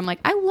found where I'm like,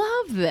 I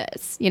love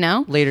this, you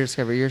know? Later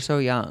discovery, you're so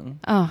young.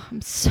 Oh,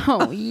 I'm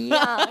so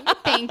young.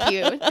 Thank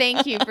you.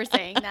 Thank you for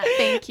saying that.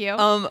 Thank you.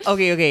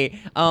 Okay.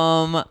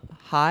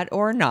 Hot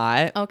or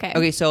not? Okay.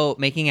 Okay, so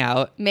making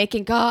out.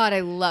 God,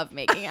 I love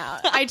making out.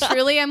 I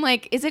truly am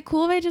like, is it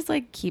cool if I just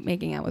like keep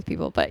making out with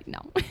people? But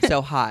no.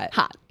 So hot.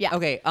 Hot. Yeah.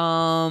 Okay.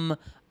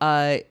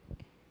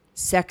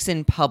 Sex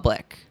in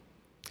public.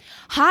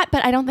 Hot,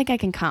 but I don't think I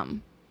can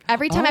come.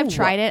 Every time I've Oh.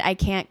 tried it, I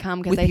can't come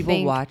because With I people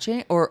think.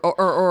 watching? Or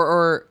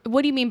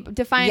What do you mean?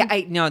 Define.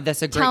 yeah, no,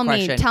 that's a great Tell me,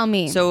 question. tell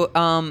me.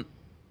 So,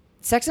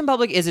 sex in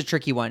public is a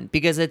tricky one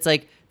because it's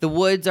like the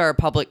woods are a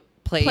public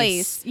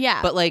place.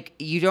 Yeah. But like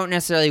you don't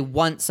necessarily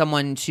want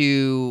someone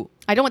to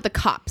I don't want the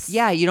cops.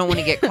 Yeah, you don't want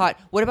to get caught.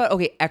 What about,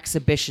 okay,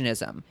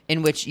 exhibitionism,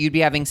 in which you'd be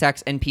having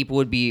sex and people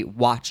would be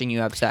watching you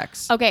have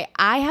sex? Okay,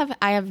 I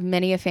have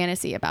many a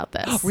fantasy about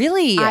this.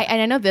 Really?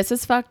 And I know this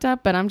is fucked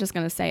up, but I'm just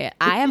gonna say it.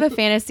 I have a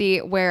fantasy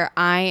where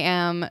I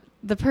am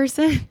the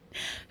person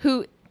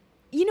who,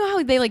 you know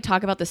how they like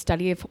talk about the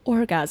study of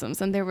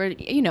orgasms, and there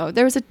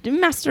was a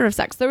master of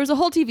sex. There was a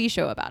whole TV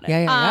show about it.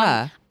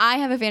 Yeah. I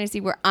have a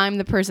fantasy where I'm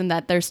the person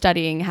that they're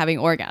studying having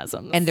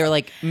orgasms, And they're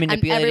like and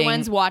manipulating.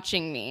 everyone's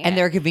watching me, And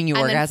they're giving you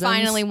and orgasms? then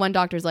finally, one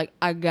doctor's like,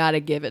 "I gotta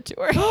give it to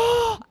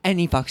her." And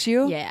he fucks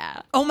you?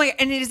 Yeah. Oh my,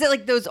 and is it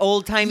like those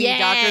old timey Yeah.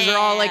 doctors are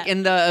all like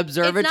in the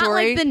observatory? It's not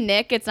like the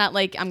Nick. It's not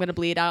like I'm gonna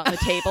bleed out on the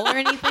table or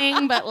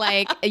anything. But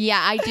like,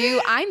 yeah, I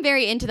do. I'm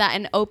very into that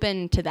and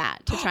open to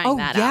that, to trying Oh,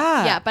 that yeah.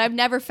 out. Yeah, but I've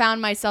never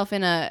found myself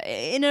in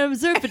an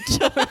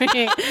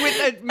observatory With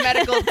a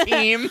medical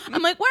team.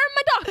 I'm like, where are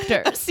my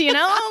doctors? You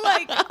know,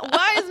 like,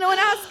 why is no one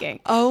asking?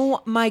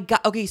 Oh my God.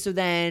 Okay, so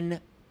then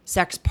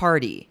sex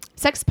party.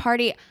 Sex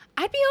party.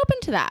 I'd be open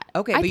to that.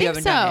 Okay, I but you think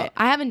haven't so. done it.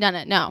 I haven't done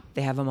it. No,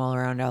 They have them all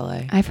around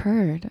LA. I've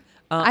heard.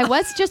 I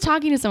was just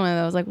talking to someone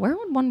that was like, where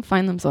would one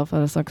find themselves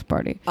at a sex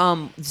party?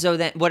 So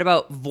then what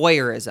about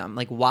voyeurism?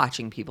 Like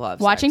watching people have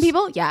Watching sex?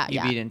 people? Yeah, You'd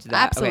yeah. be into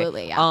that?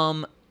 Absolutely, Okay.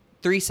 yeah.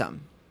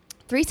 Threesome.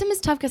 Threesome is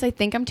tough because I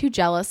think I'm too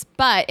jealous.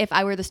 But if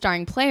I were the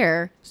starring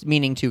player,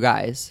 Meaning two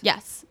guys.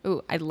 yes.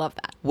 Ooh, I'd love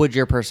that. Would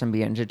your person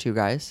be into two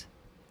guys?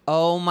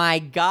 Oh my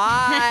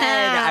God.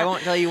 I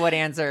won't tell you what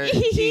answer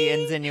she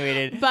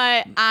insinuated.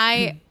 But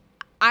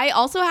I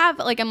also have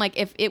like, I'm like,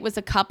 if it was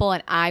a couple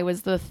and I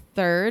was the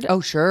third.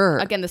 Oh, sure.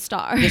 Again, the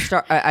star. The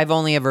star. I've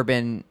only ever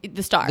been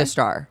The star. the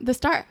star. The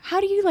star.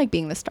 How do you like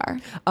being the star?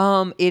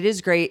 It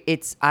is great.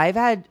 I've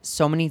had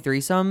so many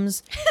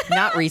threesomes,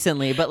 not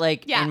recently, but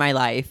like Yeah. in my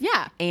life.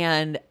 Yeah.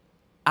 And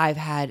I've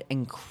had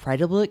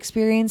incredible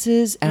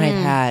experiences and I've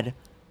had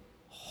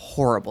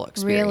horrible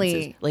experiences.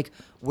 Really? Like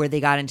where they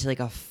got into like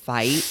a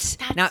fight,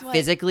 That's not what-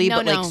 physically, No,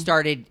 but no. like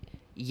started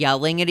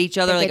yelling at each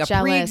other, They like get a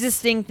jealous.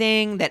 pre-existing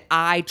thing that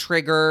I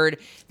triggered.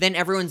 Then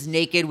everyone's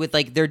naked with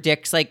like their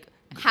dicks like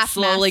Half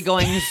slowly mast.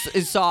 going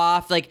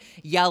soft, like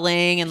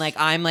yelling, and like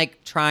I'm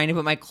like trying to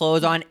put my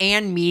clothes on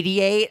and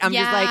mediate. I'm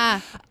just Yeah.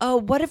 like, oh,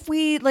 what if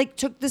we like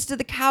took this to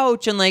the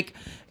couch and like,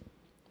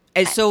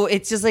 and so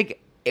it's just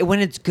like when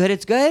it's good,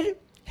 it's good.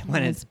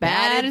 When it's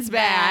bad, it's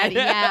bad.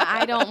 Yeah,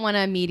 I don't want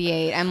to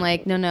mediate. I'm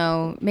like,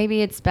 no,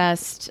 maybe it's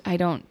best. I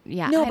don't.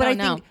 Yeah, No, but I don't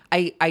know.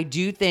 think I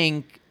do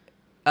think.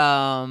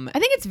 I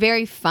think it's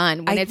very fun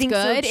when I it's think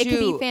so, good. It could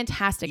too. be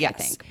fantastic. I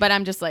Yes. think, but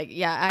I'm just like,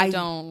 yeah, I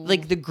don't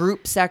like the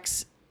group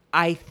sex.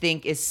 I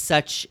think is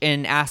such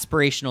an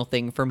aspirational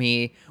thing for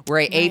me, where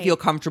I A, Right. feel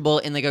comfortable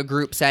in like a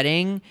group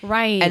setting,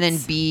 Right. and then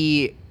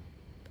B,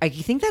 I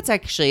think that's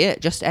actually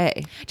it. Just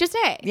A. Just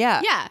A.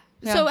 Yeah. Yeah.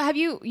 Yeah. So have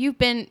you've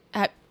been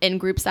in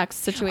group sex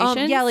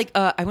situations? Yeah, like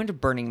I went to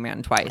Burning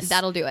Man twice.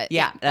 That'll do it.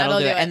 Yeah, that'll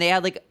do it. And they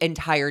had like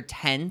entire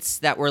tents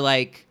that were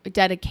like.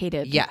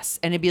 dedicated. Yes,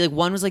 and it'd be like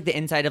one was like the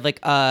inside of like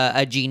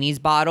a genie's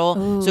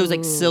bottle, so it was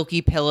like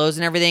silky pillows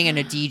and everything, and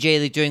a DJ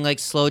like doing like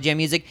slow jam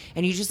music,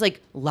 and you just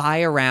like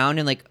lie around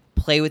and like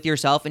play with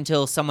yourself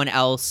until someone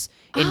else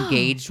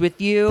engaged with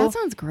you. That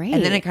sounds great.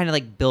 And then it kind of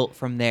like built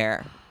from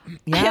there.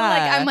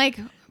 Yeah, I'm like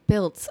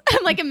built.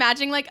 I'm like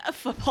imagining like a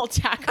football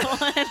tackle.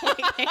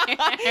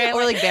 And,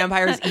 or like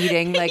vampires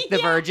eating like the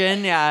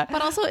virgin. Yeah.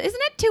 But also,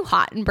 isn't it too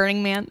hot in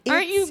Burning Man?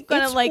 Aren't you It's-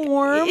 gonna it's like?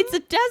 warm. It's a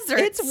desert.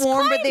 It's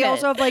warm, but they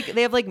also have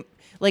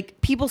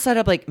like people set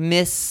up like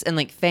mists and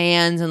like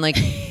fans and like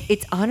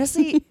it's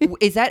honestly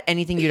is that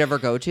anything you'd ever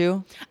go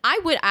to? I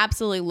would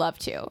absolutely love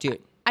to, Dude,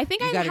 I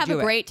think you I'd gotta have do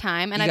a it. great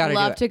time, and You I'd gotta do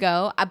love it. to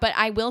go. But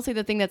I will say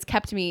the thing that's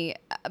kept me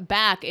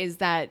back is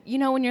that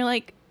when you're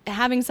like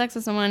having sex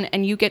with someone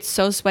and you get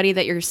so sweaty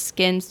that your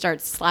skin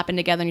starts slapping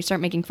together and you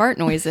start making fart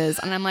noises,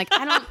 and I'm like,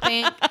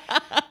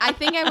 I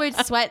think I would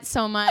sweat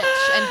so much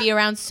and be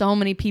around so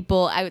many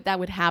people. That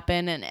would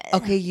happen. And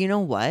Okay, you know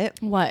what?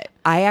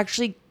 I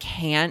actually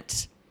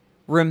can't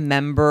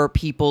remember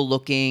people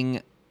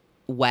looking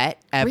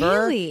wet ever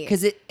Really?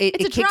 because it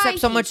It's a kicks dry up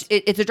so heat. much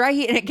it's a dry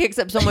heat and it kicks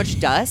up so much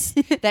dust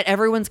that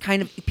everyone's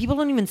kind of people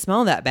don't even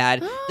smell that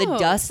bad. The Oh,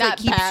 dust that like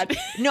keeps bad.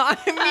 no I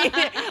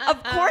mean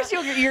of course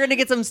you're gonna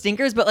get some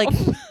stinkers but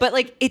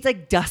like it's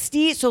like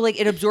dusty so like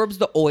it absorbs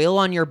the oil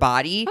on your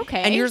body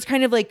Okay. and you're just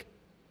kind of like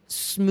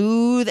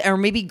smooth or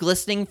maybe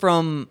glistening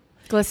from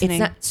Glistening. It's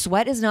not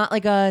sweat is not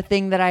like a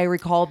thing that I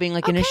recall being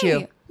like an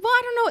issue. Well,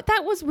 I don't know.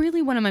 That was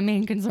really one of my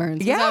main concerns.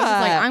 'Cause I was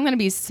just like, Yeah. I'm going to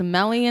be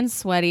smelly and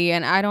sweaty,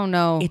 and I don't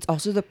know. It's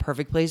also the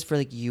perfect place for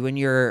like you and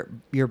your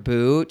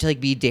boo to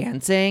like be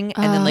dancing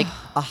and then like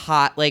a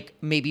hot like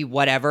maybe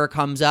whatever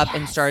comes up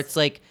and starts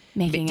like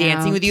Making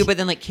dancing with out. you, but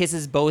then like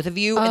kisses both of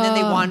you, and then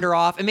they wander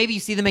off, and maybe you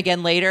see them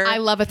again later. I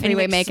love a and you,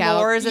 three-way like, makeout.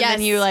 s'mores, and Yes.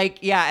 then you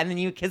and then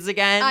you kiss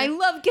again. I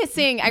love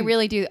kissing. I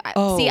really do.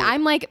 Oh. See,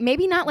 I'm like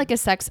maybe not like a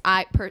sex.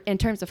 In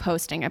terms of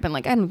hosting, I've been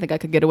like, I don't think I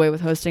could get away with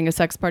hosting a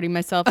sex party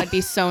myself. I'd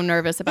be so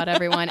nervous about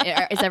everyone.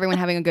 Is everyone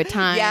having a good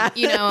time? Yes.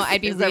 You know,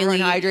 I'd be Is really everyone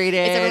hydrated?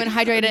 Is everyone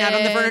hydrated? Not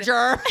on the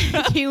furniture.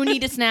 You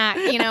need a snack.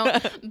 You know,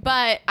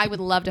 but I would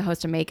love to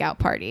host a makeout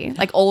party,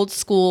 like old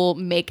school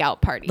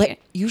makeout party.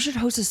 Like you should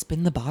host a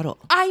spin the bottle.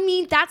 I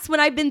mean, that's what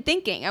I've been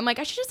thinking. I'm like,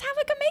 I should just have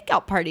like a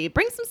makeout party.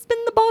 Bring some spin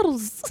the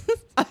bottles.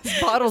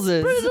 Bottles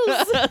is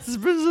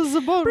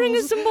Bring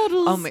us some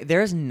bottles. Oh my,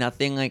 there's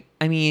nothing like.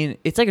 I mean,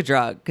 it's like a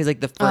drug because like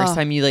the first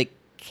time you like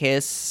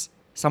kiss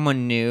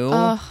someone new,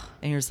 and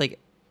you're just like,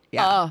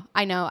 yeah. Oh,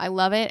 I know. I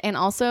love it. And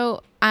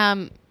also,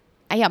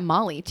 yeah,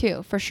 Molly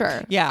too, for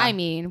sure. Yeah. I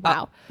mean,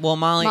 wow. Well,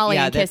 Molly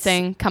yeah, and that's-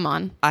 kissing. Come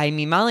on. I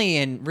mean, Molly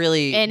and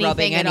really Anything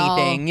rubbing at all.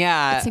 anything.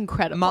 Yeah. It's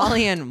incredible.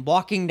 Molly and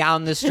walking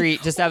down the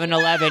street to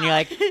 7-Eleven. You're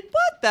like,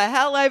 what the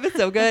hell? Life is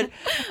so good.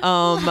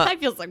 I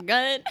feel so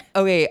good.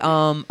 Okay.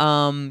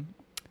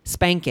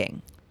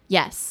 Spanking.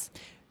 Yes.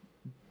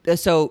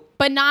 So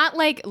But not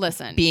like,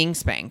 listen, being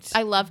spanked.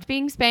 I loved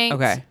being spanked.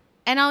 Okay.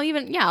 And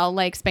I'll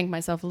like spank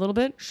myself a little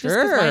bit. Just 'cause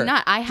Sure. why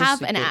not? I Just have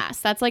to an get- ass.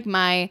 That's like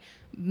my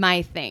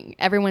thing.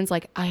 Everyone's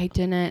like, I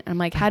didn't. I'm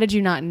like, how did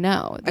you not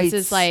know? This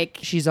is like,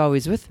 she's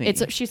always with me.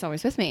 she's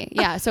always with me.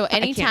 Yeah. So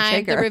can't anytime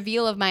shake the her.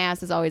 reveal of my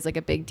ass is always like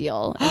a big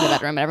deal in the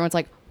bedroom, and everyone's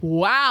like,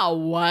 "Wow,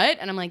 what?"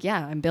 And I'm like,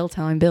 "Yeah, I'm built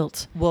how I'm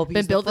built. well, been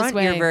because built the this front,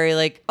 way. you're very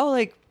like, oh,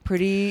 like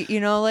pretty, you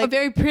know, like a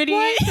very pretty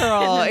white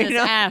girl. And then you this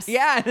know? ass.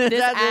 Yeah.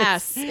 This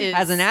ass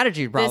has an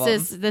attitude problem.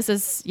 This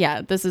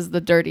is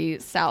the dirty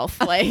South.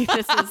 Like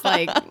this is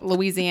like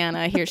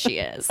Louisiana. Here she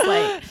is.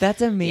 Like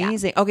That's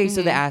amazing. Okay,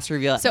 so the ass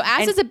reveal. so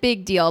ass And is a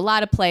big deal. A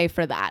lot of play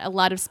for that. A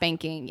lot of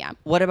spanking. Yeah.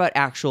 what about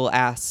actual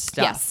ass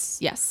stuff?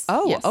 Yes.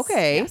 Oh, yes,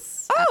 okay. Yes.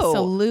 Oh.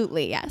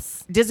 Absolutely.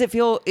 Yes. Does it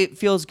feel? It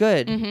feels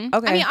good. Okay.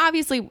 I mean,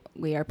 obviously,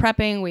 we are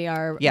prepping. We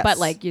are, Yes. but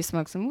like, you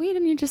smoke some weed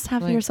and you just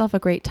have yourself a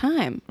great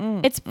time.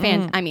 It's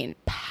I mean,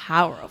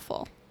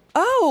 powerful.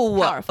 Oh,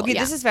 Powerful, okay.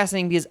 yeah. This is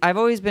fascinating because I've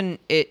always been.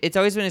 It's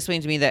always been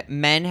explained to me that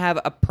men have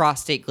a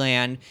prostate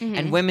gland,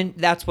 and women.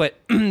 That's what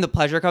the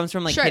pleasure comes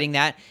from, like Sure. hitting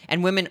that.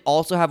 And women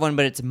also have one,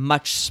 but it's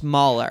much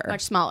smaller.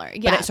 Much smaller.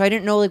 But Yeah. so I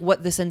didn't know like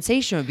what the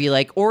sensation would be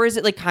like, or is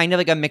it like kind of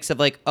like a mix of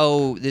like,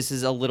 oh, this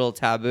is a little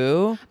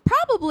taboo.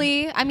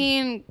 Probably. I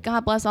mean,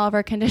 God bless all of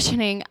our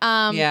conditioning.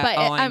 Yeah. But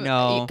Oh, I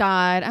know.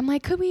 God, I'm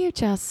like, could we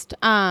adjust?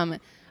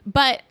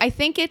 But I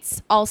think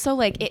it's also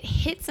like it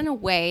hits in a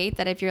way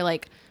that if you're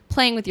like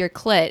playing with your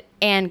clit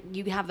and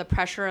you have the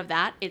pressure of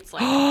that, it's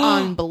like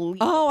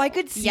unbelievable. Oh, I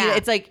could see Yeah. it.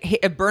 It's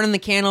like burning the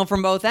candle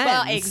from both ends.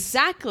 Well,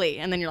 exactly.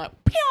 And then you're like,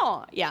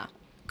 pew! Yeah.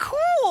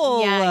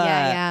 Cool.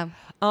 Yeah.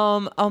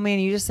 Oh man,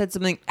 you just said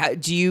something.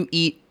 Do you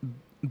eat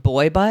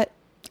boy butt?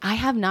 I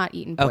have not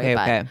eaten boy Okay,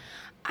 butt. okay.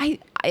 I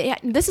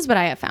this is what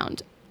I have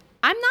found.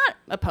 I'm not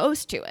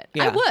opposed to it.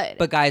 I would.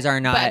 But guys are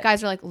not. But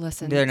guys are like,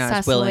 listen, They're not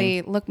as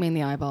Cecily, look me in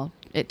the eyeball.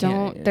 It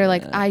don't. yeah, they're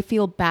like, yeah. I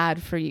feel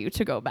bad for you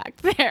to go back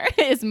there.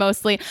 Is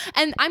mostly,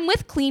 and I'm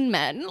with clean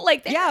men.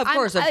 Like, Yeah, of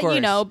course. You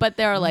know. But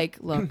they're like,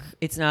 look,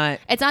 it's not.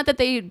 it's not that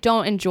they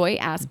don't enjoy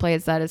ass play.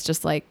 It's that it's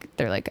just like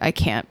they're like, I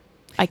can't.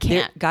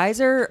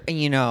 Guys are,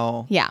 you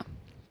know, Yeah.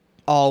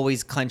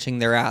 always clenching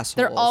their assholes.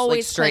 They're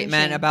always like straight men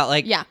clenching. about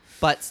like Yeah.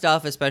 butt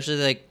stuff, especially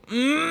like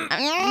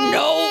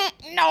No.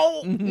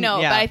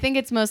 Yeah. But I think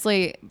it's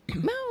mostly,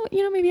 well,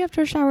 you know, maybe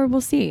after a shower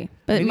we'll see.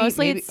 But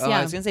mostly it's I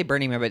yeah. was gonna say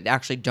Burning Man, but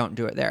actually don't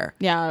do it there.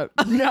 Yeah.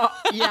 No.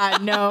 Yeah.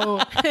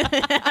 No.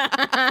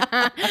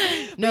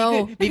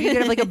 No. Maybe you could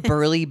have like a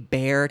burly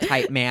bear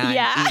type man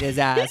Yeah. eat his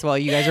ass while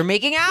you guys are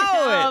making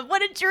Oh, out.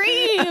 what a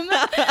dream.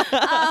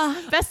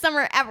 Best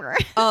summer ever.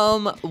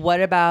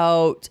 What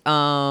about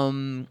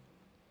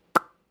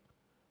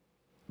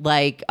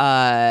like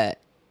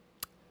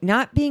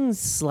not being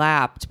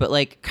slapped, but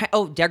like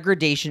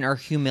degradation or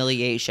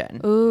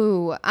humiliation.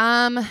 Ooh.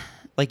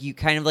 Like you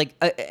kind of like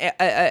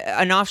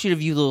an offshoot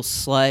of you little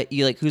slut.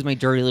 You like, who's my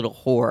dirty little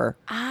whore?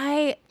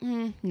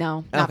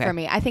 No, not Okay. for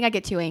me. I think I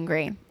get too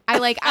angry.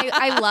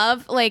 I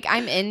love, like,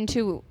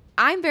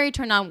 I'm very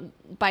turned on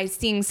by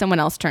seeing someone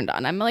else turned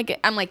on. I'm like,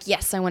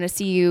 yes, I want to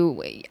see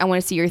you. I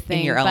want to see your thing.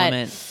 In your but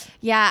element.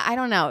 Yeah, I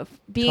don't know.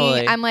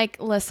 Totally. I'm like,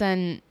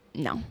 listen,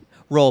 no.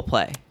 Role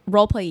play.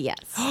 Role play,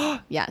 yes.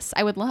 Yes,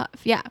 I would love.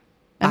 Yeah.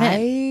 I'm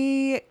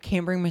in. I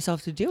can't bring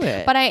myself to do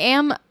it. But I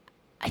am,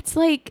 it's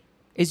like,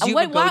 is you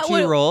a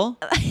go-to role?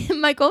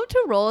 my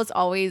go-to role is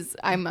always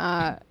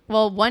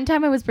one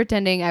time I was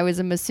pretending I was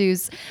a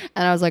masseuse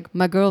and I was like,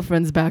 my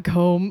girlfriend's back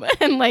home,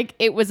 and like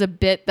it was a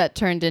bit that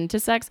turned into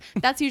sex.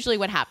 That's usually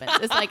what happens.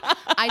 It's like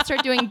I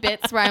start doing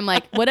bits where I'm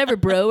like, whatever,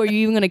 bro, are you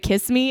even gonna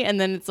kiss me? And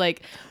then it's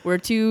like we're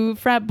two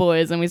frat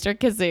boys and we start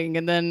kissing,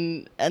 and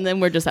then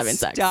we're just having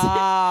sex.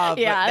 Stop.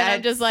 Yeah, and I'm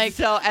That's just like,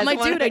 so, I'm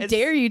like, dude, I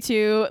dare you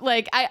to.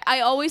 Like,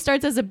 I always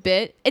starts as a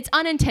bit. It's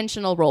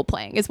unintentional role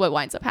playing is what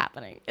winds up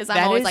happening. Is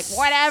I'm always like,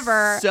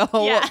 whatever. So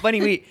Yeah.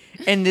 funny.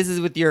 And this is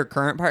with your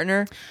current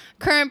partner?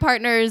 Current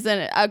partners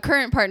and a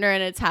current partner,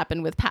 and it's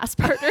happened with past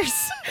partners.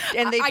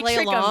 And they play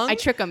trick along? I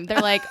trick them.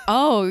 They're like,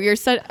 "Oh, you're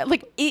so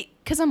like it,"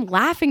 because I'm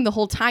laughing the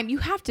whole time. You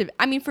have to.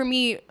 I mean, for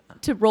me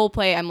to role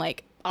play, I'm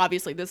like,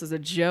 obviously this is a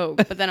joke,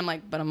 but then I'm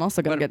like, but I'm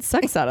also gonna get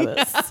sex out of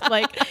this.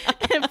 Like,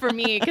 for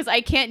me, because I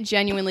can't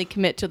genuinely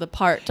commit to the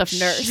part of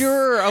nurse.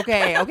 Sure.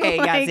 Okay.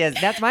 Like, yes.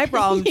 That's my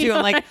problem too. you I'm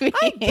know like, what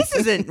I mean? this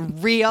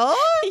isn't real.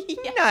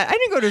 I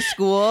didn't go to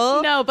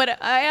school. No,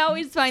 but I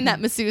always find that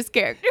masseuse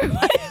character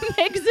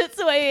makes its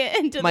way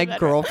into My the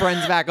bedroom.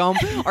 girlfriend's back home.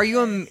 Are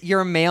you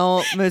you're a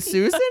male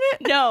masseuse in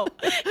it? No.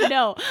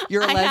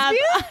 You're a I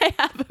lesbian? I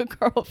have a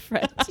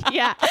girlfriend.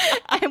 Yeah.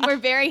 And we're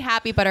very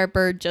happy, but our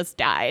bird just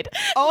died.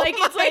 Oh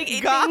it's my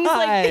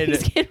God.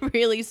 Things get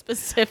really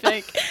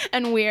specific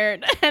and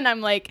weird. And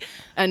I'm like,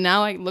 and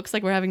now it looks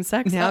like we're having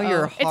sex. Now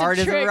you're It's hard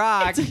as a trick.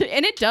 rock.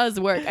 And it does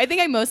work. I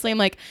think I mostly am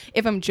like,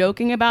 if I'm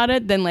joking about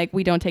it, then like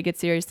we don't take it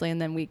seriously,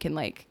 and then we can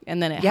like,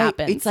 and then it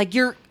happens. It's like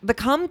you're the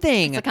cum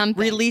thing. the cum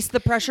thing. Release the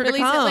pressure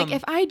Release to it. come. Like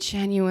if I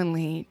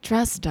genuinely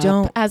dressed up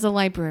Don't. as a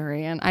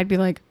librarian, I'd be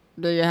like,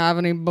 do you have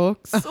any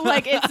books?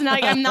 Like it's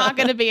not. I'm not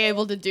going to be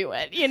able to do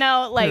it. You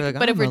know, like.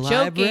 But if I'm we're a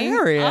joking,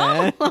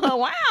 librarian. oh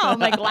wow,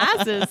 my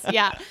glasses.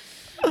 Yeah.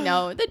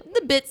 No,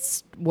 the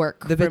bits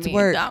work. The for bits me.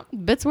 work.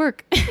 Bits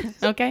work.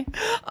 Okay.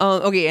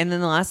 Okay, and then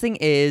the last thing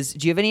is,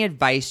 do you have any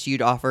advice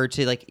you'd offer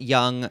to like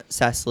young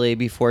Cecily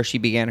before she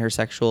began her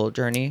sexual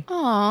journey?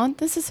 Oh,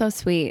 this is so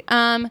sweet.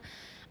 I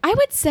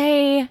would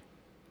say,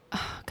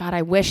 oh, God,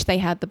 I wish they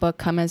had the book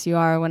Come As You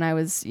Are when I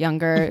was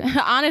younger.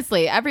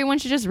 Honestly, everyone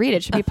should just read it.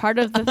 It should be part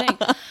of the thing.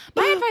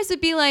 My advice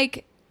would be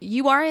like,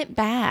 you aren't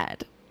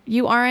bad.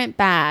 You aren't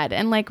bad.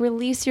 And like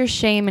release your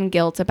shame and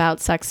guilt about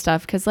sex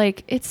stuff because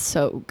like it's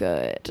so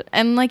good.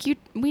 And like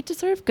we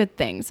deserve good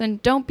things.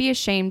 And don't be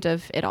ashamed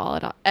of it all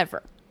at all,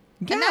 ever.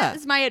 Yeah. And that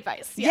is my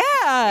advice.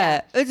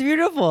 Yeah, it's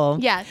beautiful.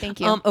 Yeah, thank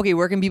you. Okay,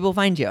 where can people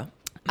find you?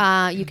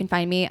 You can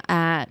find me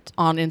on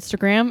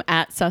Instagram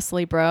at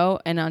Cecily Bro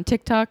and on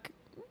TikTok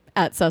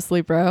at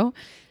Cecily Bro.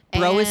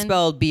 Bro is And-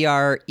 spelled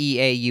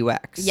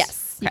BREAUX.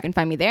 Yes, you can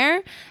find me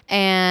there.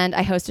 And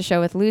I host a show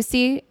with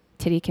Lucy,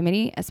 Titty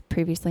Committee, as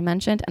previously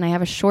mentioned. And I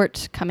have a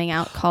short coming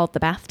out called The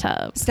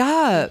Bathtub.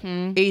 Stop.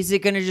 Is it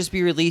going to just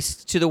be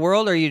released to the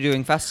world? Or are you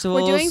doing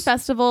festivals? We're doing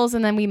festivals,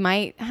 and then we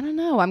might, I don't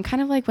know. I'm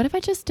kind of like, what if I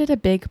just did a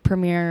big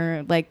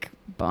premiere, like,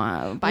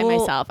 by Well,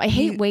 myself? I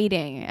hate you-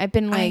 waiting. I've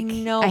been like, I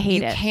know. I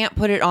hate you it. can't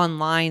put it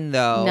online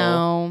though.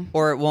 No.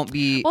 Or it won't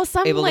be Well,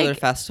 some, able to go like- to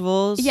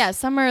festivals. Yeah,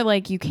 some are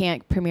like, you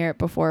can't premiere it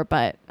before,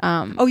 but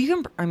Oh, you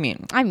can. I mean,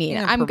 you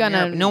can I'm premiere-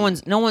 gonna.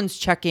 No one's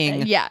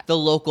checking. Yeah. The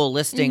local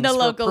listings The for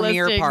local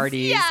premiere listings.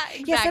 parties. Yeah,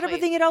 Yeah, set up a exactly.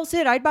 thing at El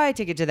Cid. I'd buy a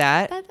ticket to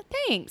that.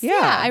 Thanks. Yeah.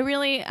 Yeah. I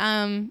really,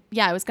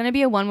 yeah, it was going to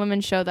be a one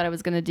woman show that I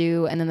was going to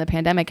do. And then the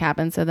pandemic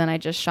happened. So then I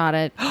just shot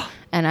it.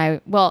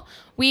 And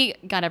we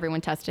got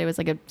everyone tested. It was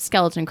like a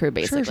skeleton crew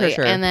basically.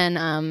 Sure. And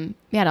then,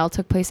 it all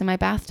took place in my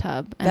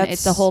bathtub. And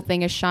That's- the whole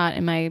thing is shot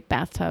in my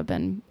bathtub.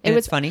 And And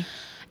was it's funny.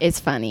 It's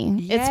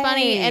funny. It's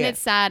funny and Yay. it's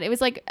sad. It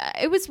was like,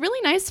 it was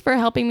really nice for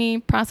helping me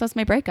process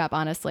my breakup,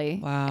 honestly.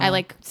 Wow. I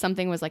like,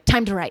 something was like,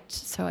 time to write.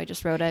 So I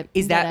just wrote it.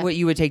 Is that what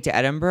you would take to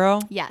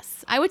Edinburgh?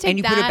 Yes. I would take And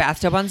you that. put a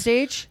bathtub on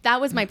stage?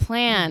 That was my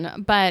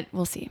plan, but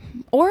we'll see.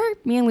 Or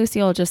me and Lucy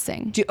will just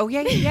sing. Yeah.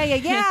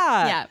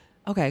 Yeah.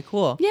 Okay,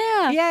 cool.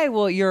 Yeah. Yay.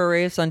 Well, you're a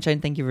ray of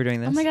sunshine. Thank you for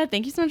doing this. Oh my God,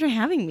 thank you so much for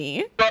having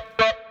me.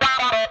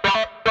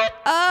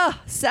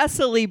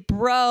 Cecily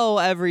Bro,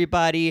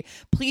 everybody.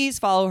 Please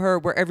follow her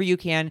wherever you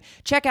can.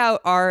 Check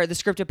out the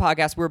scripted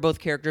podcast we're both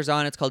characters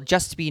on. It's called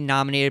Just to Be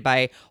Nominated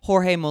by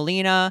Jorge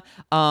Molina.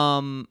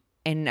 And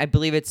I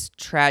believe it's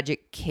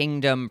Tragic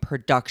Kingdom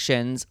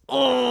Productions.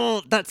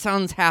 Oh, that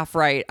sounds half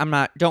right.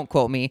 Don't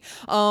quote me.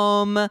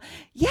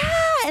 Yeah,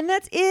 and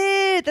that's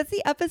it. That's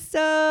the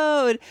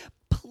episode.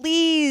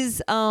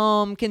 Please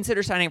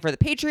consider signing up for the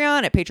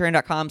Patreon at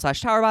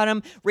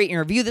patreon.com/towerbottom. Rate and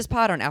review this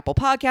pod on Apple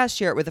Podcasts.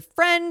 Share it with a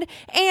friend.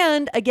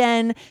 And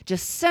again,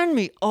 just send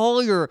me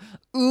all your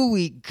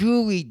ooey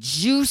gooey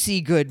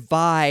juicy good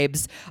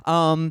vibes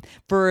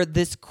for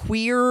this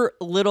queer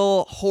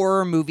little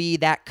horror movie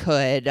that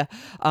could.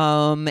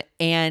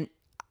 And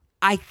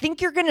I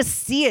think you're going to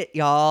see it,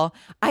 y'all.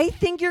 I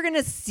think you're going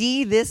to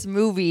see this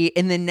movie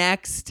in the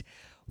next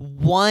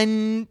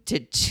 1 to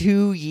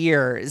 2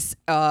 years.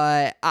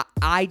 I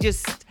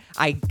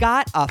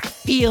got a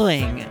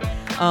feeling.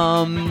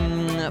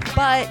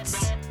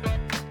 But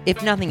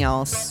if nothing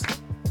else,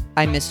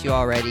 I miss you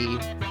already.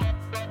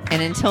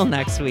 And until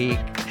next week,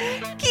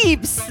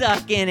 keep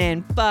sucking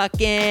and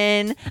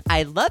fucking.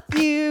 I love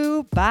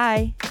you.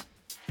 Bye.